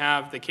seem to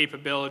have, the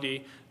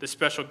capability, the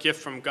special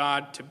gift from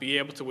God to be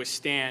able to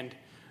withstand.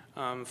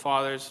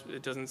 Fathers,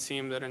 it doesn't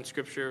seem that in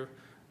Scripture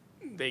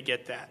they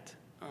get that.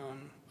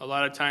 A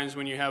lot of times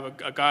when you have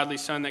a godly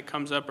son that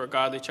comes up or a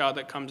godly child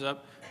that comes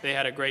up, they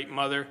had a great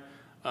mother.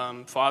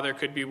 Father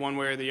could be one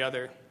way or the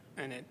other,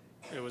 and it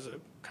was a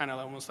kind of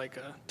almost like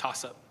a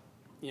toss-up,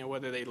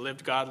 whether they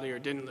lived godly or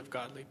didn't live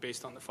godly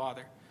based on the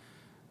father.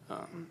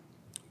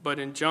 But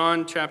in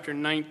John chapter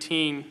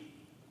 19,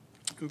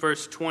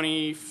 verse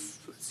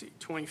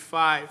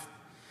 25,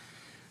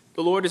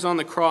 the Lord is on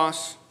the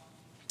cross.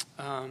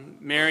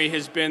 Mary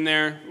has been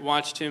there,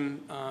 watched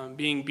him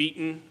being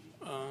beaten,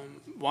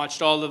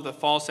 watched all of the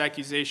false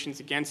accusations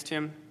against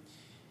him,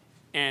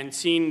 and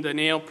seen the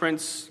nail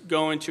prints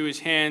go into his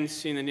hands,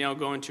 seen the nail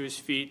go into his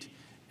feet,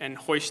 and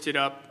hoisted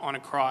up on a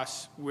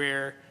cross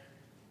where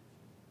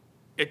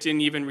it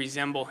didn't even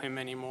resemble him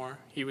anymore.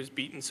 He was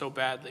beaten so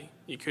badly,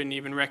 you couldn't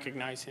even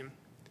recognize him.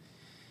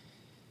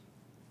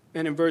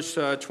 And in verse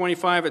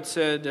 25 it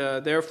said,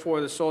 therefore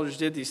the soldiers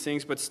did these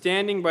things, but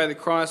standing by the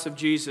cross of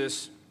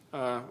Jesus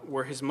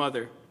were his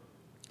mother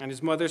and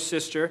his mother's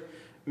sister,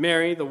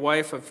 Mary, the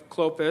wife of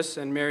Clopas,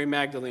 and Mary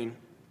Magdalene.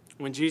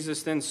 When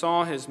Jesus then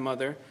saw his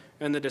mother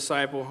and the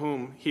disciple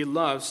whom he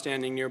loved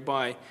standing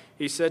nearby,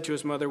 he said to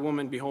his mother,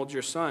 woman, behold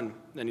your son.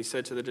 Then he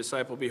said to the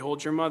disciple,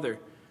 behold your mother.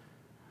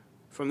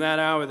 From that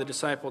hour the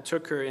disciple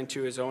took her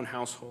into his own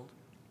household.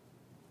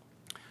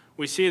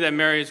 We see that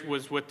Mary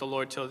was with the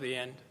Lord till the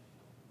end,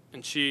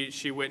 and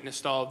she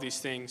witnessed all of these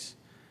things.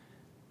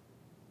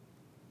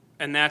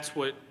 And that's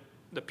what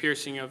the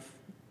piercing of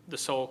the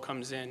soul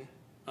comes in.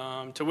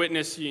 To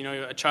witness,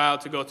 a child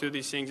to go through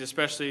these things,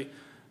 especially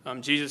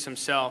Jesus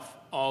himself,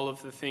 all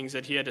of the things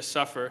that he had to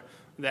suffer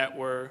that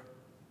were,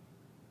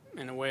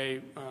 in a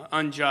way,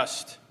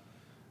 unjust.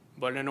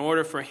 But in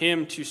order for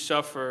him to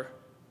suffer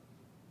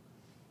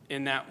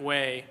in that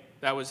way,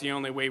 that was the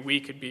only way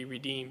we could be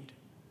redeemed.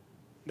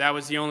 That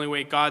was the only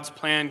way God's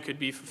plan could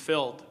be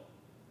fulfilled.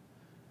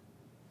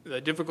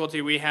 The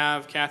difficulty we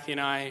have, Kathy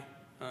and I,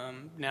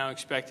 now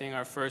expecting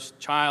our first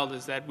child,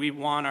 is that we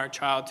want our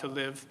child to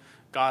live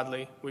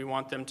godly. We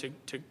want them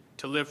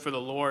to live for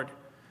the Lord.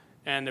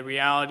 And the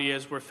reality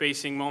is we're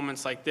facing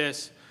moments like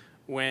this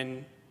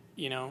when,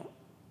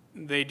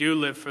 they do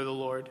live for the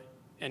Lord,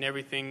 and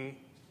everything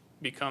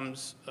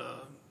becomes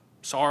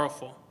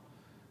sorrowful.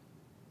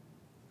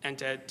 And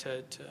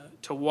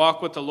to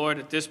walk with the Lord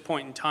at this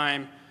point in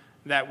time,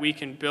 that we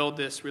can build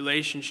this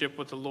relationship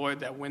with the Lord,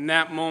 that when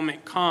that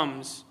moment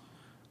comes,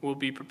 we'll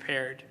be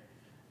prepared.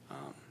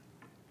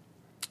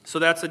 So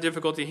that's the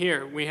difficulty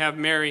here. We have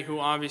Mary, who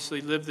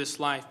obviously lived this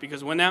life,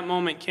 because when that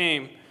moment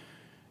came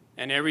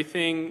and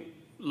everything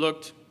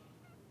looked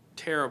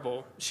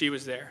terrible, she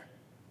was there.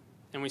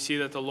 And we see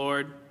that the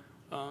Lord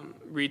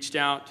reached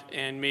out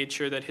and made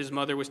sure that his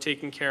mother was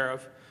taken care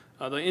of.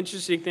 The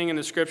interesting thing in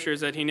the scripture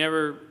is that he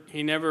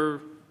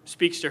never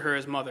speaks to her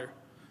as mother.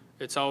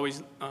 It's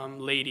always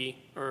lady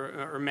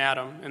or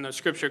madam. And the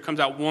scripture comes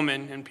out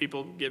woman, and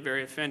people get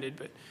very offended,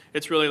 but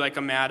it's really like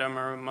a madam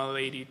or a my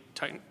lady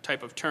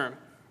type of term.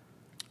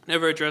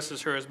 Never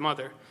addresses her as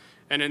mother.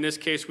 And in this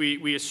case,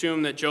 we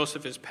assume that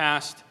Joseph is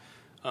passed.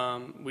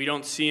 We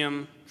don't see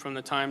him from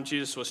the time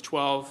Jesus was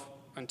 12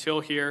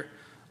 until here.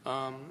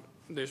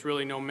 There's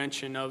really no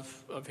mention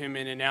of him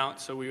in and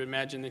out, so we would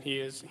imagine that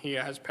he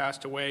has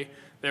passed away.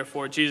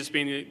 Therefore, Jesus,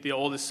 being the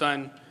oldest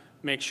son,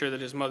 makes sure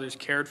that his mother's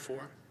cared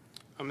for.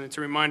 It's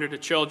a reminder to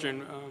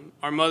children.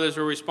 Our mothers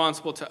were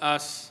responsible to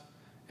us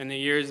in the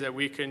years that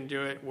we couldn't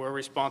do it. We're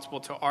responsible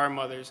to our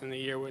mothers in the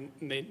year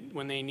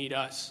when they need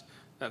us.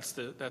 That's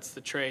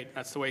the trade.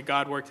 That's the way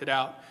God worked it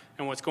out.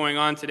 And what's going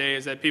on today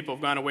is that people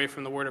have gone away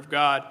from the Word of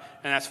God,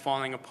 and that's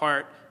falling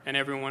apart, and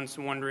everyone's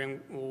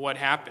wondering, well, what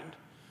happened?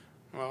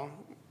 Well,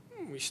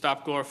 we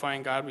stopped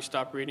glorifying God, we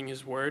stopped reading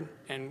His Word,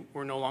 and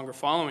we're no longer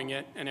following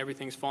it, and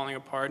everything's falling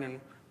apart,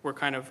 and we're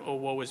kind of, oh,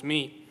 woe is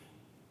me.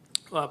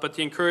 But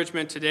the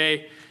encouragement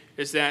today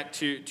is that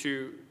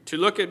to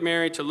look at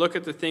Mary, to look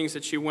at the things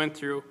that she went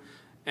through,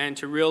 and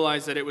to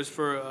realize that it was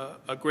for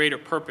a greater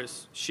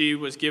purpose. She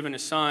was given a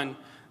son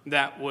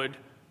that would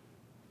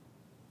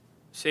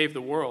save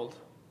the world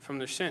from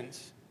their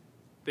sins.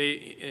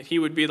 He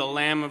would be the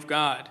Lamb of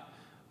God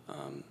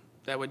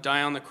that would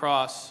die on the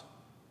cross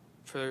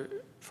for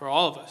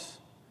all of us.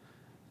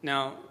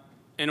 Now,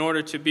 in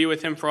order to be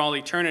with him for all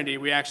eternity,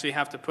 we actually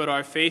have to put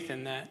our faith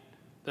in that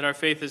our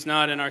faith is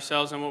not in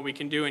ourselves and what we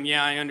can do. And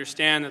yeah, I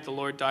understand that the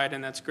Lord died,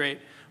 and that's great,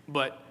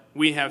 but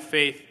we have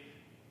faith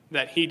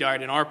that he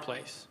died in our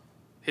place.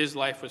 His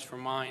life was for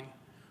mine.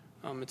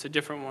 It's a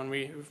different one.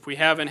 If we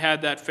haven't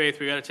had that faith,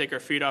 we got to take our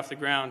feet off the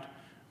ground,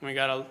 and we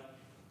got to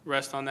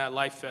rest on that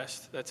life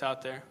vest that's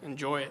out there.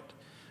 Enjoy it.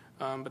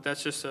 But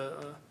that's just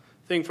a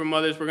thing for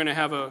mothers. We're going to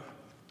have a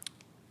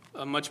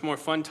much more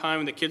fun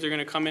time. The kids are going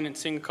to come in and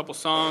sing a couple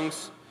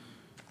songs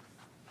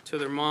to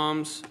their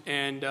moms,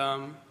 and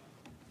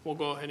we'll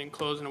go ahead and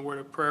close in a word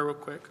of prayer real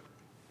quick.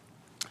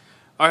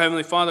 Our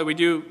Heavenly Father, we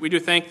do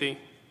thank Thee.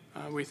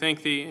 We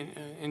thank Thee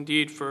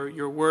indeed for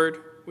Your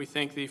Word. We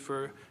thank Thee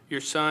for Your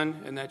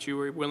Son, and that You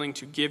were willing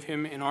to give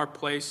Him in our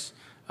place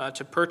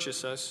to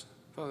purchase us.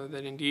 Father,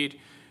 that indeed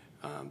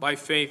by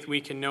faith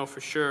we can know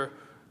for sure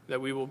that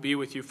we will be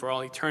with You for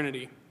all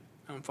eternity.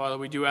 Father,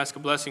 we do ask a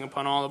blessing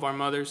upon all of our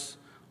mothers,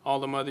 all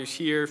the mothers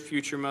here,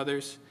 future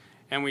mothers,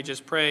 and we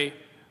just pray,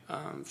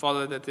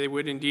 Father, that they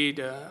would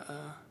indeed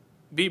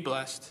be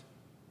blessed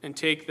and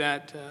take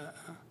that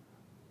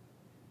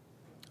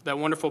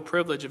wonderful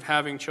privilege of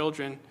having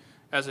children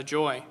as a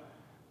joy.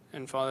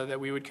 And Father, that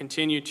we would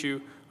continue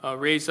to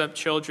raise up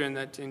children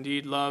that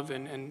indeed love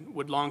and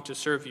would long to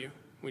serve You.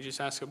 We just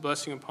ask a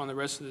blessing upon the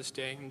rest of this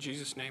day. In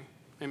Jesus' name,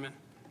 amen.